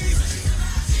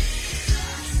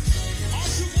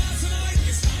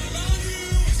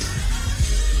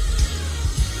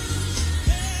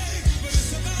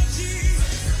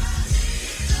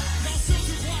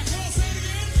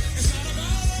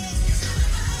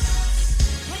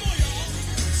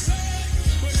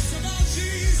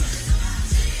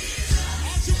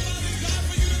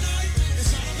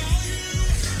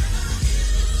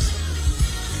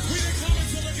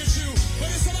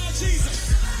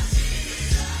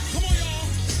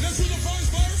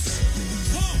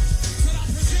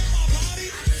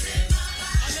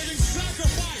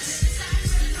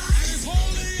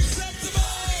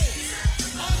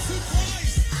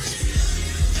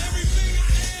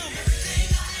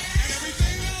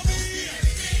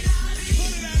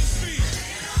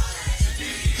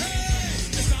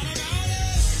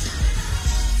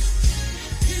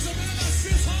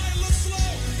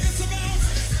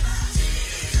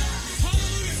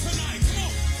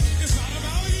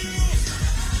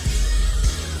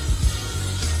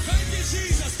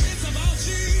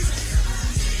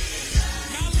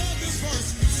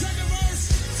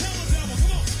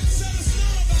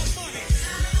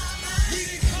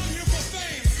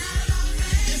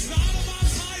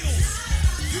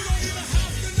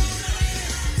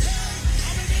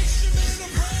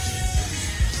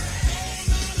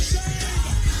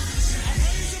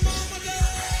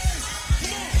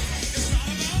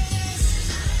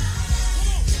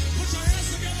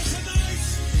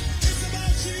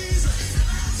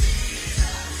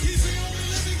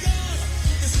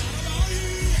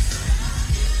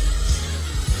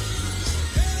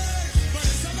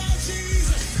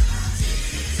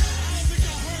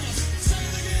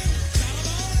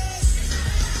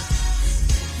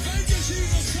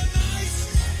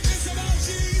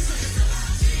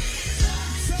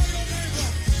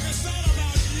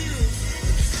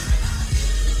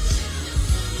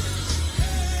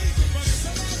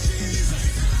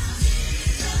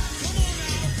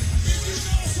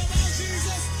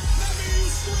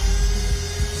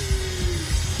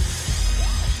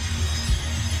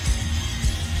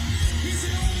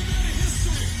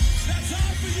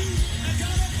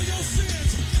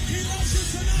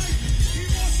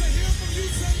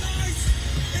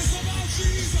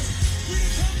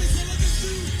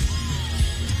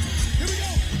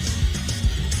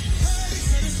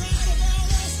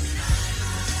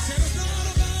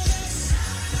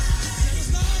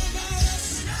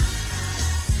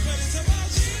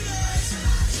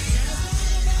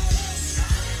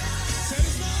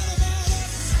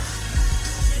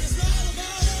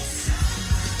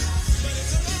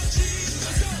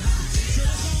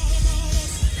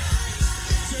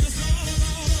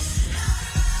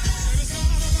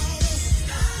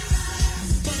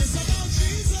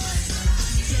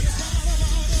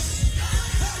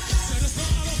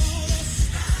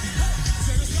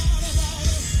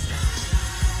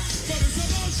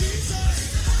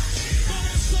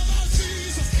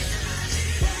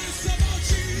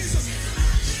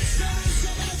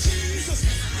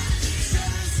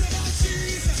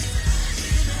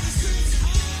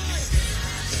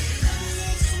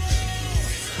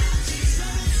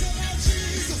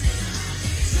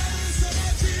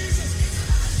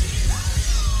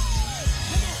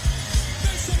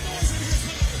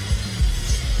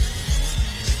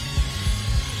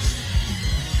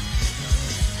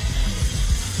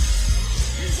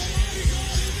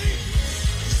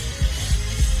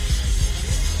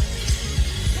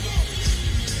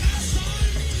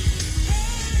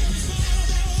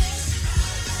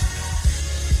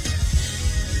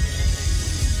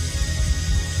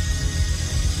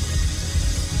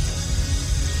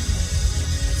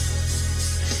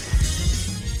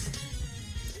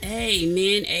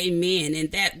 Amen, amen.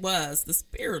 And that was the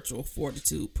Spiritual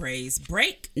Fortitude Praise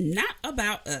Break, Not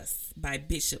About Us, by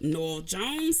Bishop Noel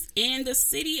Jones and the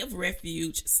City of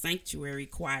Refuge Sanctuary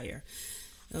Choir.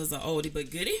 That was an oldie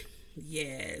but goodie.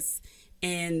 Yes.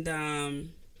 And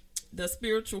the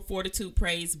Spiritual Fortitude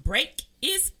Praise Break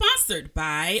is sponsored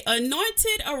by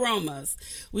Anointed Aromas,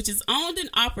 which is owned and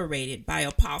operated by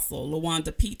Apostle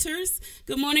LaWanda Peters.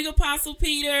 Good morning, Apostle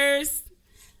Peters.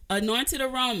 Anointed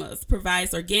Aromas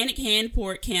provides organic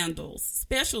hand-poured candles,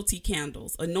 specialty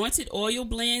candles, anointed oil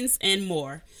blends, and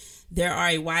more. There are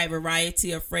a wide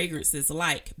variety of fragrances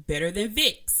like Better Than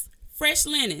Vicks, Fresh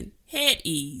Linen, Head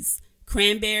Ease,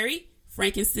 Cranberry,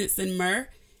 Frankincense and Myrrh,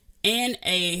 and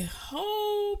a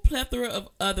whole plethora of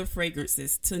other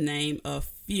fragrances, to name a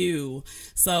few.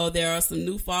 So there are some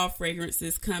new fall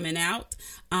fragrances coming out.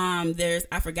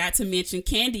 I forgot to mention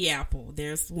Candy Apple.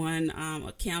 There's one,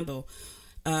 a candle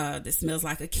that smells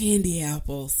like a candy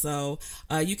apple. So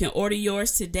you can order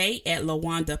yours today at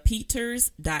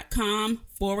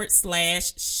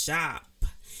lawandapeters.com/shop.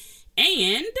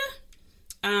 And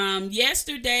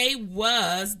yesterday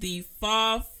was the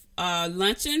fall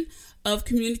luncheon of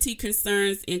Community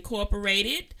Concerns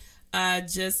Incorporated.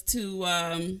 Just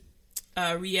to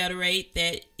reiterate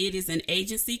that it is an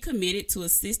agency committed to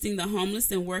assisting the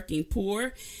homeless and working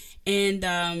poor. And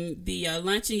the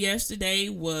luncheon yesterday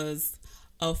was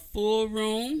a full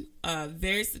room,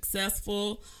 very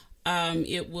successful.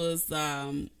 It was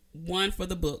one for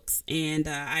the books, and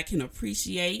I can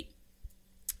appreciate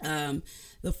the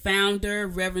founder,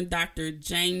 Reverend Dr.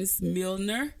 James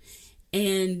Milner,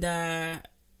 and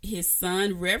his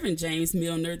son, Reverend James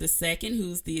Milner II,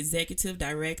 who's the executive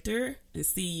director and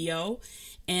CEO,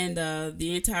 and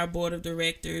the entire board of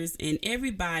directors and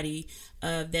everybody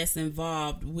that's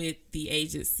involved with the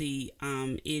agency.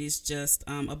 It is just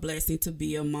a blessing to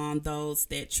be among those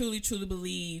that truly, truly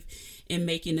believe in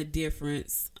making a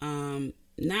difference,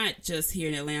 not just here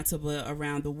in Atlanta, but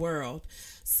around the world.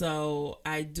 So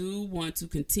I do want to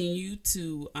continue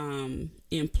to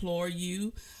implore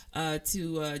you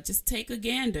to just take a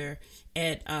gander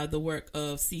at the work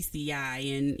of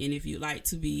CCI. And if you'd like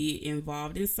to be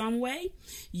involved in some way,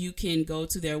 you can go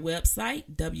to their website,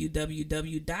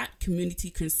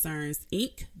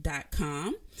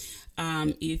 www.communityconcerns.inc.com.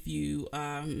 If you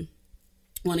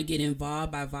want to get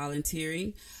involved by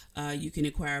volunteering, you can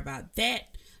inquire about that.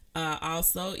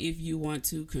 Also, if you want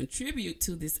to contribute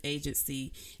to this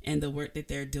agency and the work that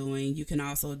they're doing, you can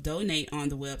also donate on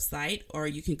the website, or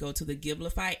you can go to the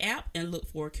Givelify app and look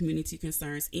for Community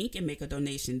Concerns Inc. and make a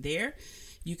donation there.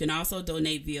 You can also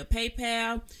donate via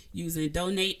PayPal using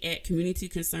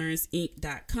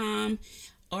donate@communityconcerns.inc.com,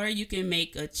 or you can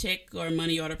make a check or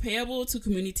money order payable to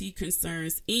Community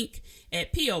Concerns Inc.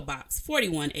 at P.O. Box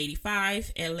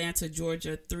 4185, Atlanta,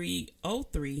 Georgia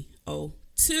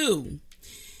 30302.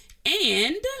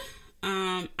 And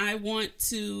I want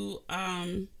to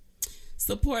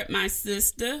support my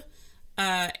sister,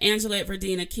 Angelette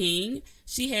Verdina King.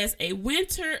 She has a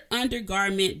winter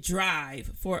undergarment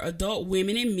drive for adult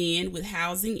women and men with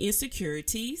housing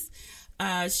insecurities.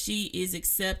 She is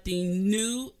accepting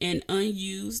new and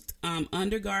unused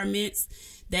undergarments.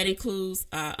 That includes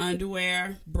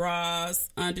underwear,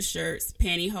 bras, undershirts,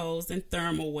 pantyhose, and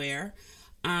thermal wear.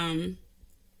 And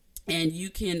you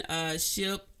can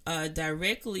ship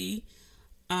directly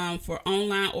for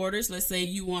online orders. Let's say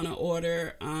you want to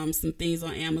order some things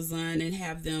on Amazon and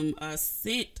have them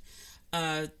sent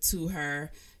to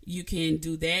her. You can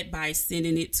do that by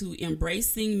sending it to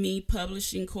Embracing Me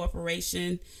Publishing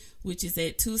Corporation, which is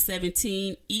at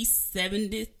 217 East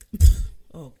 70th.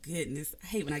 Oh goodness, I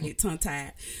hate when I get tongue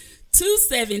tied.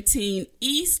 217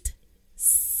 East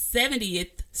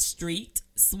 70th Street,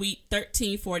 Suite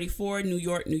 1344, New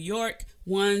York, New York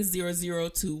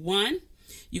 10021.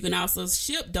 You can also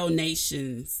ship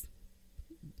donations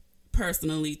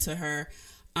personally to her,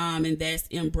 and that's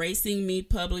Embracing Me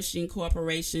Publishing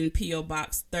Corporation, P.O.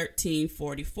 Box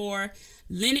 1344,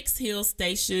 Lenox Hill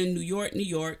Station, New York, New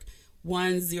York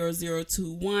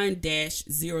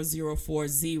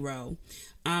 10021-0040.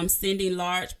 Sending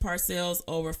large parcels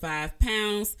over 5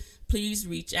 pounds. Please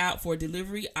reach out for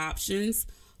delivery options.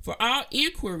 For all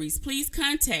inquiries, please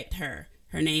contact her.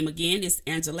 Her name again is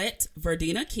Angelette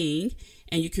Verdina King,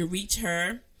 and you can reach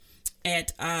her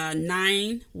at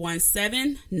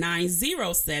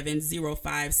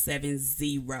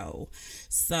 917-907-0570.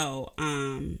 So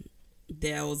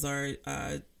those are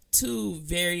two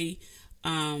very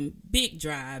big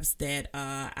drives that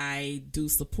I do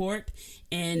support,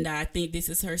 and I think this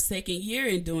is her second year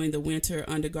in doing the winter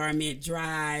undergarment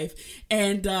drive.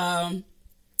 And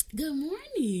good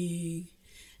morning.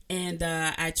 And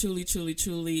I truly, truly,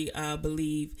 truly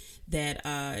believe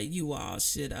that you all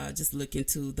should just look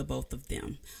into the both of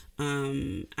them.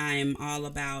 I'm all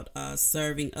about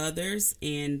serving others,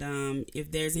 and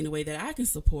if there's any way that I can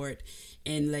support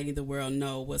and letting the world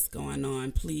know what's going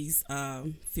on, please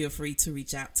feel free to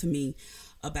reach out to me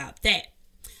about that.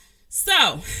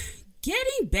 So,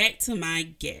 getting back to my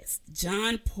guest,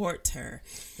 John Porter,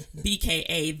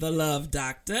 BKA The Love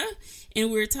Doctor, and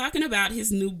we're talking about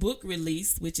his new book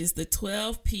release, which is the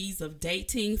 12 P's of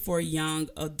Dating for Young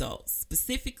Adults,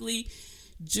 specifically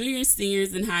junior and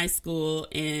seniors in high school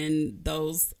and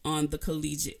those on the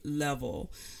collegiate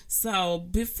level. So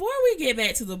before we get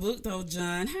back to the book, though,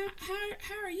 John, how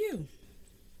are you?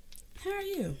 How are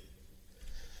you?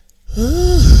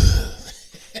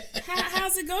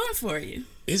 How's it going for you?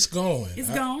 It's going. It's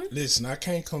going? Listen, I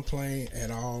can't complain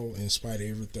at all in spite of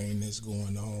everything that's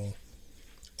going on.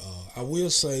 I will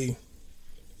say,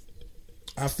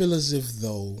 I feel as if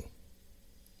though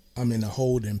I'm in a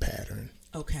holding pattern.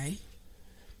 Okay.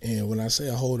 And when I say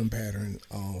a holding pattern,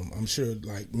 I'm sure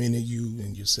like many of you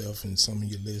and yourself and some of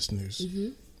your listeners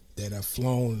that have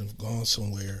flown and have gone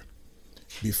somewhere,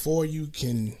 before you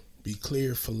can be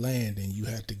cleared for landing, you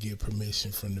have to get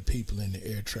permission from the people in the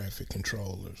air traffic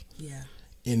controllers. Yeah.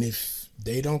 And if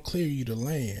they don't clear you to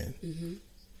land,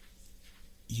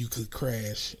 you could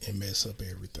crash and mess up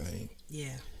everything.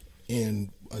 Yeah. And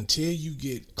until you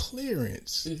get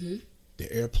clearance,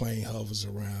 the airplane hovers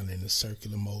around in a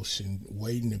circular motion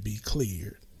waiting to be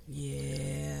cleared.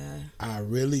 Yeah. I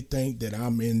really think that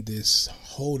I'm in this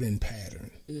holding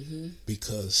pattern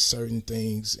because certain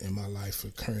things in my life are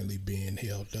currently being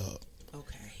held up.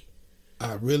 Okay.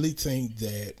 I really think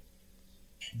that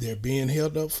they're being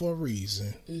held up for a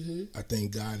reason. I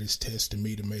think God is testing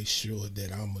me to make sure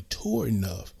that I'm mature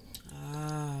enough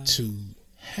to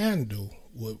handle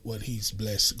what He's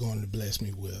going to bless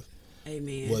me with.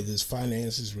 Amen. Whether it's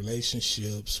finances,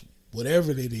 relationships,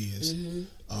 whatever it is.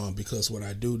 Because what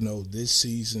I do know, this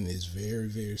season is very,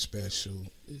 very special.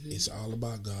 It's all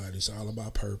about God. It's all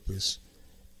about purpose.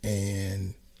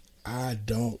 And I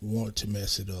don't want to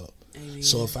mess it up. Amen.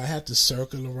 So if I have to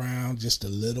circle around just a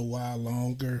little while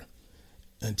longer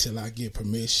until I get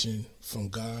permission from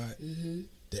God,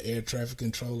 the air traffic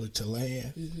controller, to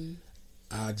land,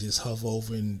 I'll just hover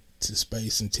over into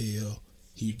space until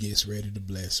He gets ready to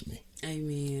bless me.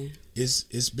 Amen.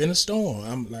 It's been a storm.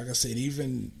 I'm like I said,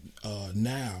 even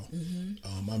now,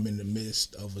 I'm in the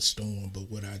midst of a storm. But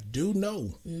what I do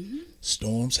know,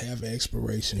 storms have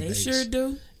expiration dates. They sure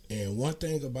do. And one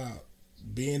thing about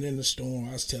being in the storm,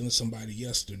 I was telling somebody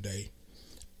yesterday,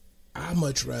 I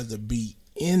much rather be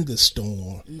in the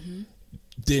storm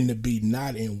than to be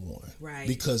not in one. Right.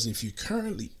 Because if you're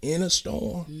currently in a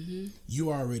storm,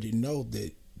 you already know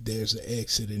that there's an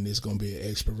exit and there's going to be an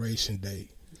expiration date.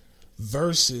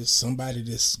 Versus somebody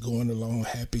that's going along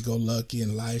happy-go-lucky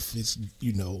and life is,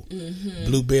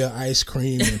 bluebell ice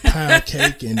cream and pound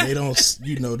cake, and they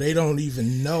don't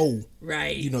even know.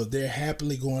 Right. They're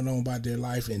happily going on by their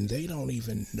life, and they don't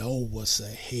even know what's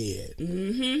ahead.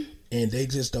 And they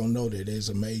just don't know that there's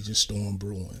a major storm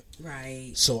brewing.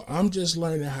 Right. So I'm just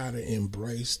learning how to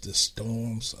embrace the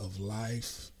storms of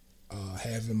life,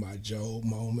 having my Job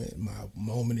moment, my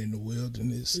moment in the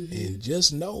wilderness, and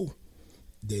just know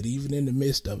that even in the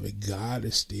midst of it, God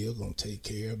is still gonna take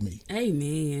care of me.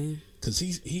 Amen. Cause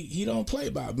he don't play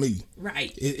about me.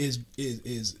 Right. It's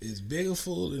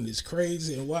beautiful and as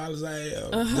crazy and wild as I am,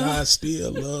 God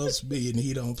still loves me and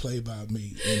He don't play about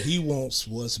me, and He wants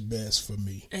what's best for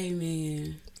me.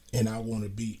 Amen. And I want to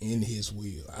be in His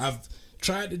will. I've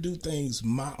tried to do things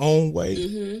my own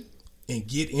way and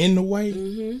get in the way,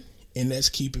 and that's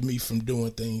keeping me from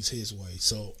doing things His way.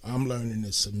 So I'm learning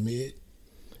to submit.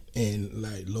 And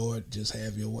like, Lord, just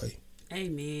have your way.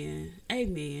 Amen.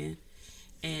 Amen.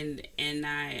 And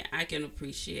I can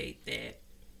appreciate that.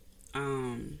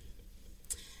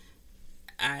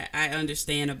 I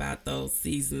understand about those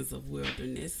seasons of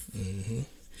wilderness.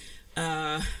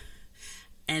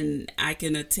 And I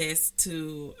can attest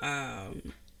to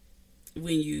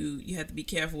when you have to be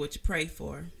careful what you pray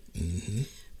for.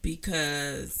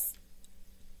 Because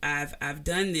I've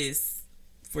done this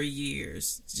for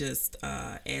years, just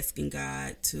asking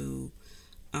God to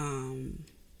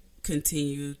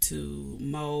continue to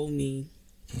mold me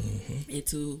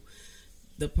into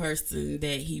the person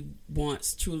that He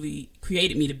wants truly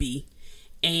created me to be,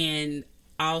 and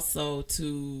also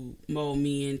to mold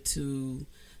me into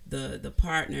the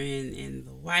partner and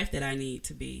the wife that I need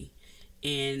to be.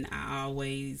 And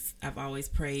I've always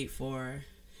prayed for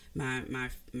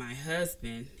my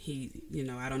husband. He,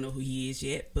 I don't know who he is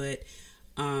yet, but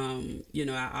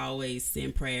I always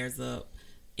send prayers up,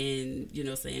 you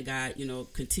know, saying, God, you know,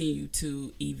 continue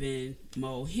to even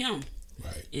mold him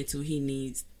into he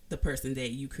needs the person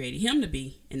that you created him to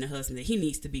be and the husband that he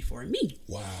needs to be for me.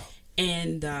 Wow.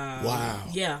 And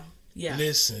yeah.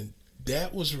 Listen,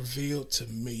 that was revealed to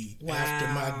me after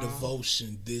my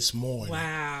devotion this morning.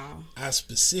 Wow. I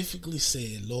specifically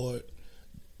said, Lord,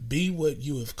 be what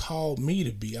you have called me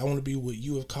to be. I want to be what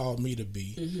you have called me to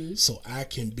be, so I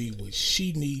can be what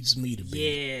she needs me to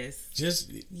be.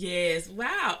 Yes.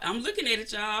 Wow. I'm looking at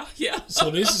it, y'all. Yeah.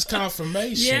 So this is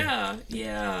confirmation.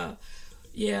 Yeah.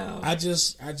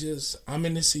 I'm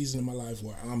in this season of my life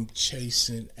where I'm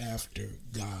chasing after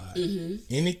God.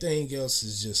 Anything else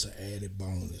is just an added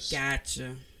bonus.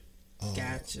 Gotcha.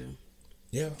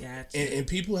 Yeah. Gotcha. And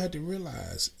people have to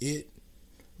realize it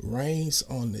rains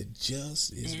on the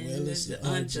just as well as the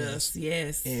unjust.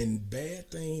 Yes. And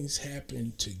bad things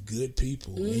happen to good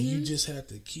people. And you just have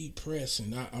to keep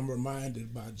pressing. I'm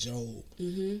reminded by Job.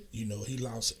 You know, he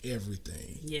lost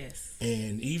everything. Yes.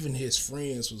 And even his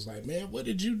friends was like, man, what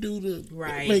did you do to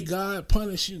make God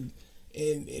punish you?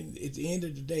 And at the end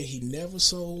of the day, he never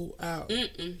sold out.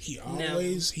 He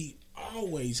always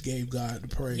gave God the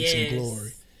praise and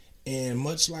glory. And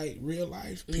much like real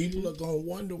life, people are going to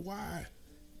wonder why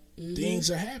things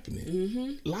are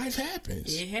happening. Life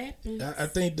happens. It happens. I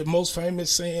think the most famous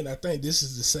saying, I think this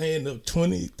is the saying of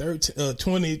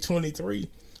 2023,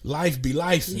 life be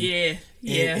life. Yeah.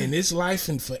 And it's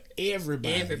lifing for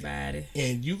everybody. Everybody.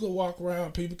 And you can walk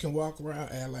around, people can walk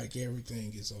around, act like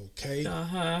everything is okay.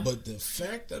 But the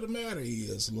fact of the matter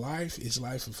is life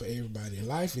for everybody. And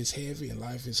life is heavy and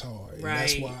life is hard. And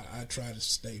that's why I try to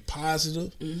stay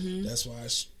positive. That's why I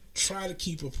try to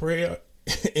keep a prayer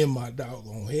in my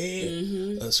doggone head,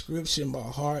 a scripture in my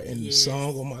heart, and a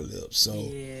song on my lips.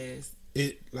 So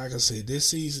it, like I said, this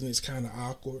season is kind of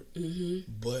awkward,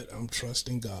 but I'm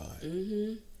trusting God.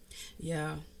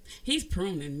 Yeah, he's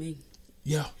pruning me.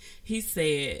 Yeah, he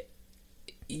said,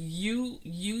 you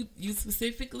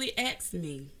specifically asked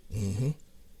me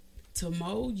to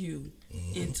mold you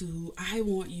into who I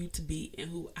want you to be and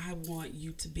who I want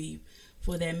you to be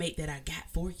for that mate that I got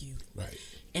for you. Right.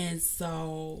 And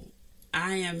so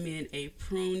I am in a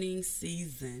pruning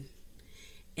season.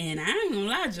 And I ain't gonna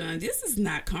lie, John, this is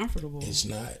not comfortable. It's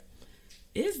not.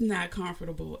 It's not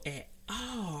comfortable at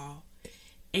all.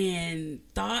 And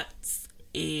thoughts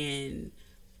and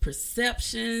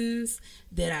perceptions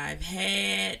that I've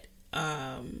had,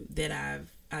 that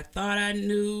I thought I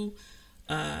knew,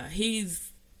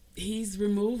 he's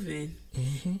removing,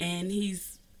 and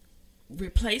he's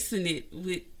replacing it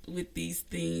with these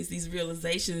things, these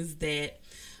realizations that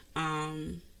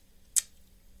I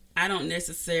don't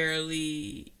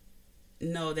necessarily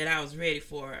know that I was ready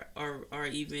for or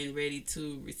even ready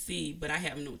to receive, but I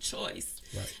have no choice,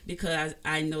 because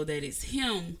I know that it's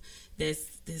him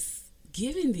that's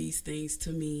giving these things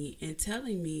to me and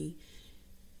telling me,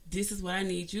 this is what I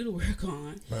need you to work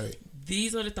on. Right.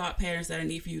 These are the thought patterns that I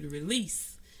need for you to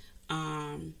release.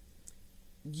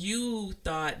 You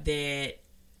thought that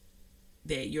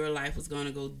your life was going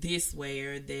to go this way,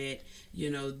 or that, you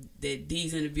know, that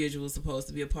these individuals are supposed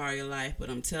to be a part of your life, but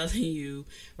I'm telling you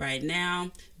right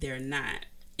now, they're not.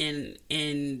 And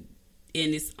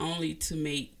it's only to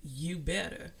make you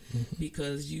better,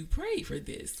 because you prayed for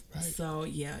this. Right. So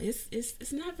yeah,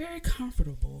 it's not very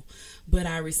comfortable, but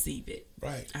I receive it.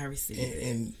 Right. I receive it.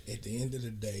 And at the end of the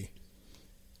day,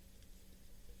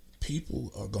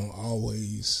 people are going to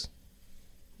always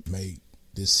make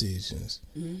decisions.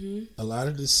 A lot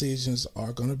of decisions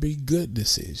are going to be good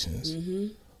decisions,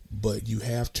 but you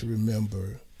have to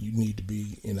remember, you need to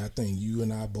be, and I think you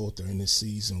and I both are in this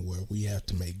season where we have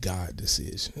to make God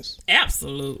decisions.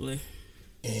 Absolutely.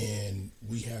 And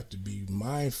we have to be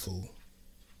mindful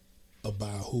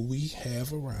about who we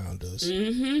have around us.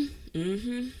 And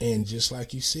just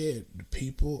like you said, the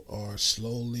people are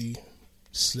slowly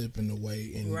slipping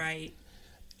away, and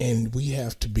and we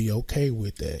have to be okay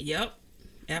with that. Yep.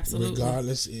 Absolutely.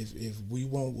 Regardless, if we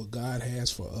want what God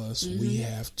has for us, we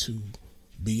have to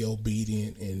be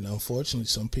obedient. And unfortunately,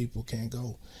 some people can't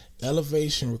go.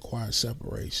 Elevation requires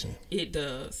separation. It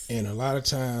does. And a lot of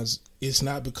times, it's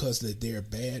not because that they're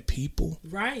bad people.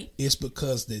 Right. It's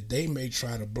because that they may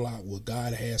try to block what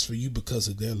God has for you because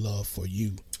of their love for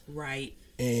you. Right.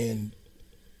 And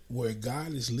where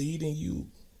God is leading you,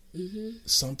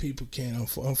 some people can't.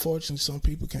 Unfortunately, some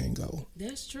people can't go.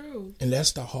 That's true. And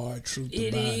that's the hard truth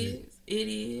about it. It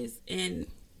is. And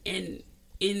in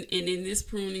this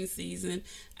pruning season,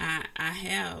 I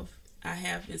have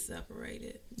been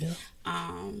separated. Yeah.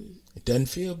 It doesn't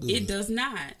feel good. It does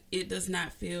not. It does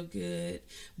not feel good.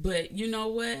 But you know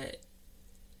what?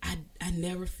 I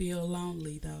never feel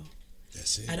lonely though.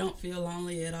 That's it. I don't feel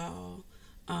lonely at all,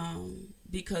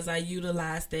 because I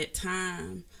utilize that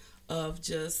time of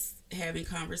just having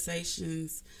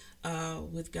conversations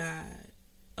with God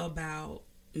about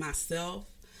myself,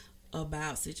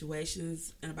 about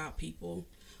situations, and about people.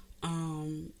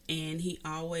 And he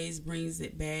always brings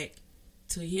it back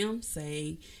to him,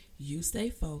 saying, you stay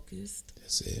focused.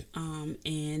 That's it.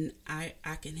 And I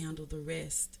can handle the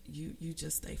rest. You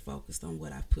just stay focused on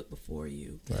what I put before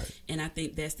you. Right. And I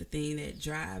think that's the thing that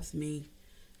drives me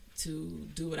to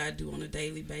do what I do on a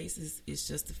daily basis. It's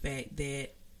just the fact that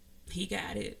he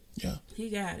got it. Yeah. He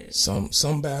got it.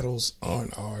 Some battles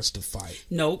aren't ours to fight.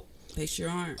 Nope. They sure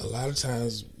aren't. A lot of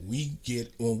times when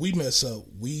we mess up,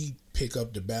 we pick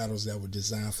up the battles that were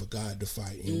designed for God to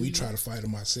fight, and we try to fight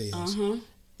them ourselves.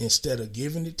 Instead of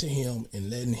giving it to him and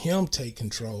letting him take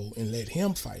control and let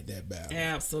him fight that battle.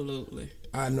 Absolutely.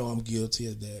 I know I'm guilty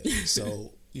of that.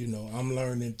 So, I'm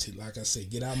learning to, like I said,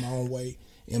 get out of my own way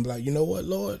and be like, you know what,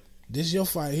 Lord? This is your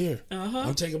fight here.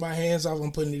 I'm taking my hands off.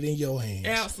 I'm putting it in your hands.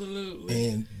 Absolutely.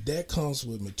 And that comes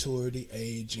with maturity,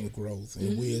 age, and growth,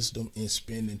 and wisdom, and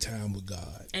spending time with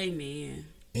God. Amen.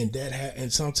 And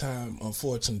and sometimes,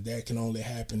 unfortunately, that can only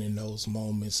happen in those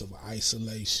moments of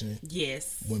isolation.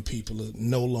 Yes. When people are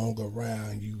no longer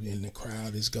around you and the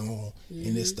crowd is gone,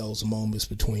 and it's those moments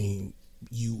between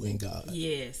you and God.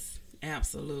 Yes,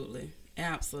 absolutely.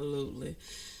 Absolutely.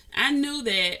 I knew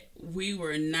that we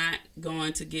were not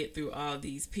going to get through all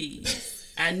these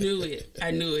P's. I knew it.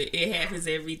 It happens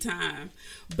every time.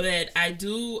 But I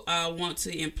do want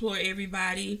to implore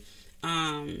everybody,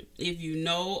 if you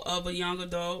know of a young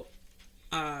adult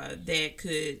that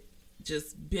could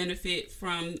just benefit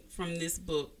from this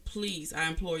book, please, I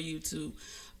implore you to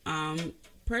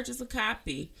purchase a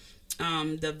copy.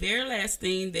 The very last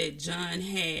thing that John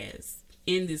has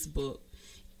in this book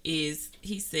is,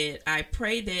 he said, I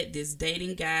pray that this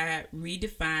dating guide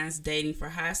redefines dating for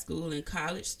high school and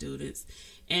college students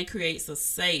and creates a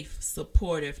safe,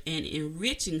 supportive, and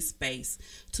enriching space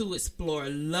to explore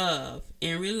love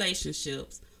and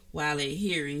relationships while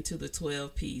adhering to the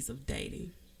 12 P's of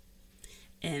dating.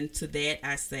 And to that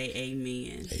I say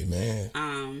amen.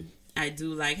 Amen. I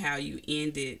do like how you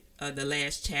ended. The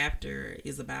last chapter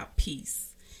is about peace.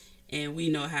 And we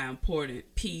know how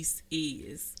important peace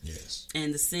is. Yes.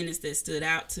 And the sentence that stood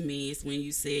out to me is when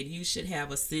you said you should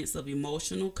have a sense of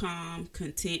emotional calm,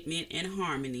 contentment, and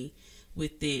harmony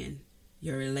within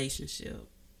your relationship.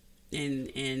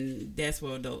 And that's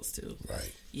for adults too.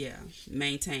 Right. Yeah.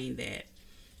 Maintain that.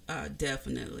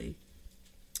 Definitely.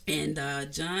 And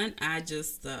John, I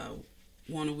just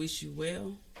want to wish you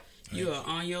well. You are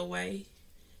on your way.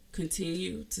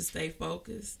 Continue to stay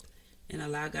focused and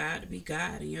allow God to be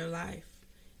God in your life.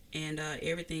 And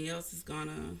everything else is going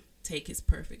to take its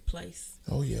perfect place.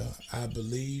 Oh, yeah. I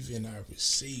believe and I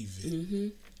receive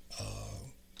it.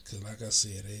 Because like I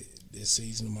said, this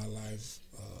season of my life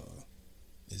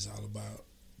is all about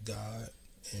God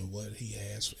and what he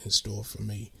has in store for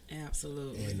me.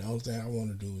 Absolutely. And the only thing I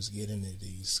want to do is get into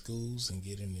these schools and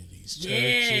get into these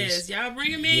churches. Yes, y'all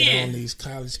bring them in. Get on these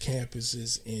college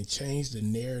campuses and change the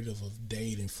narrative of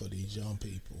dating for these young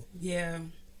people. Yeah.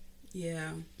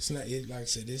 Yeah. It's not, like I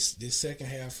said, this second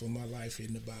half of my life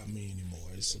isn't about me anymore.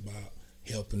 It's about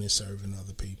helping and serving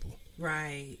other people.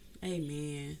 Right.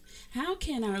 Amen. How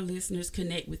can our listeners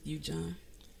connect with you, John?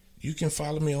 You can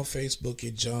follow me on Facebook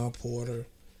at John Porter,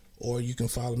 or you can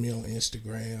follow me on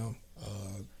Instagram,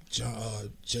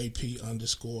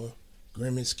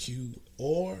 JP_GrimmetsQ,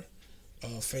 or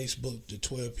Facebook, The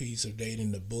 12 P's of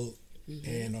Dating the Book,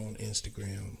 and on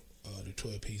Instagram, The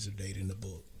 12 P's of Dating the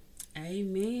Book.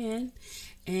 Amen.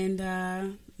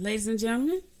 And ladies and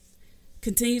gentlemen,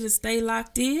 continue to stay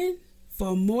locked in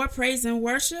for more praise and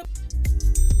worship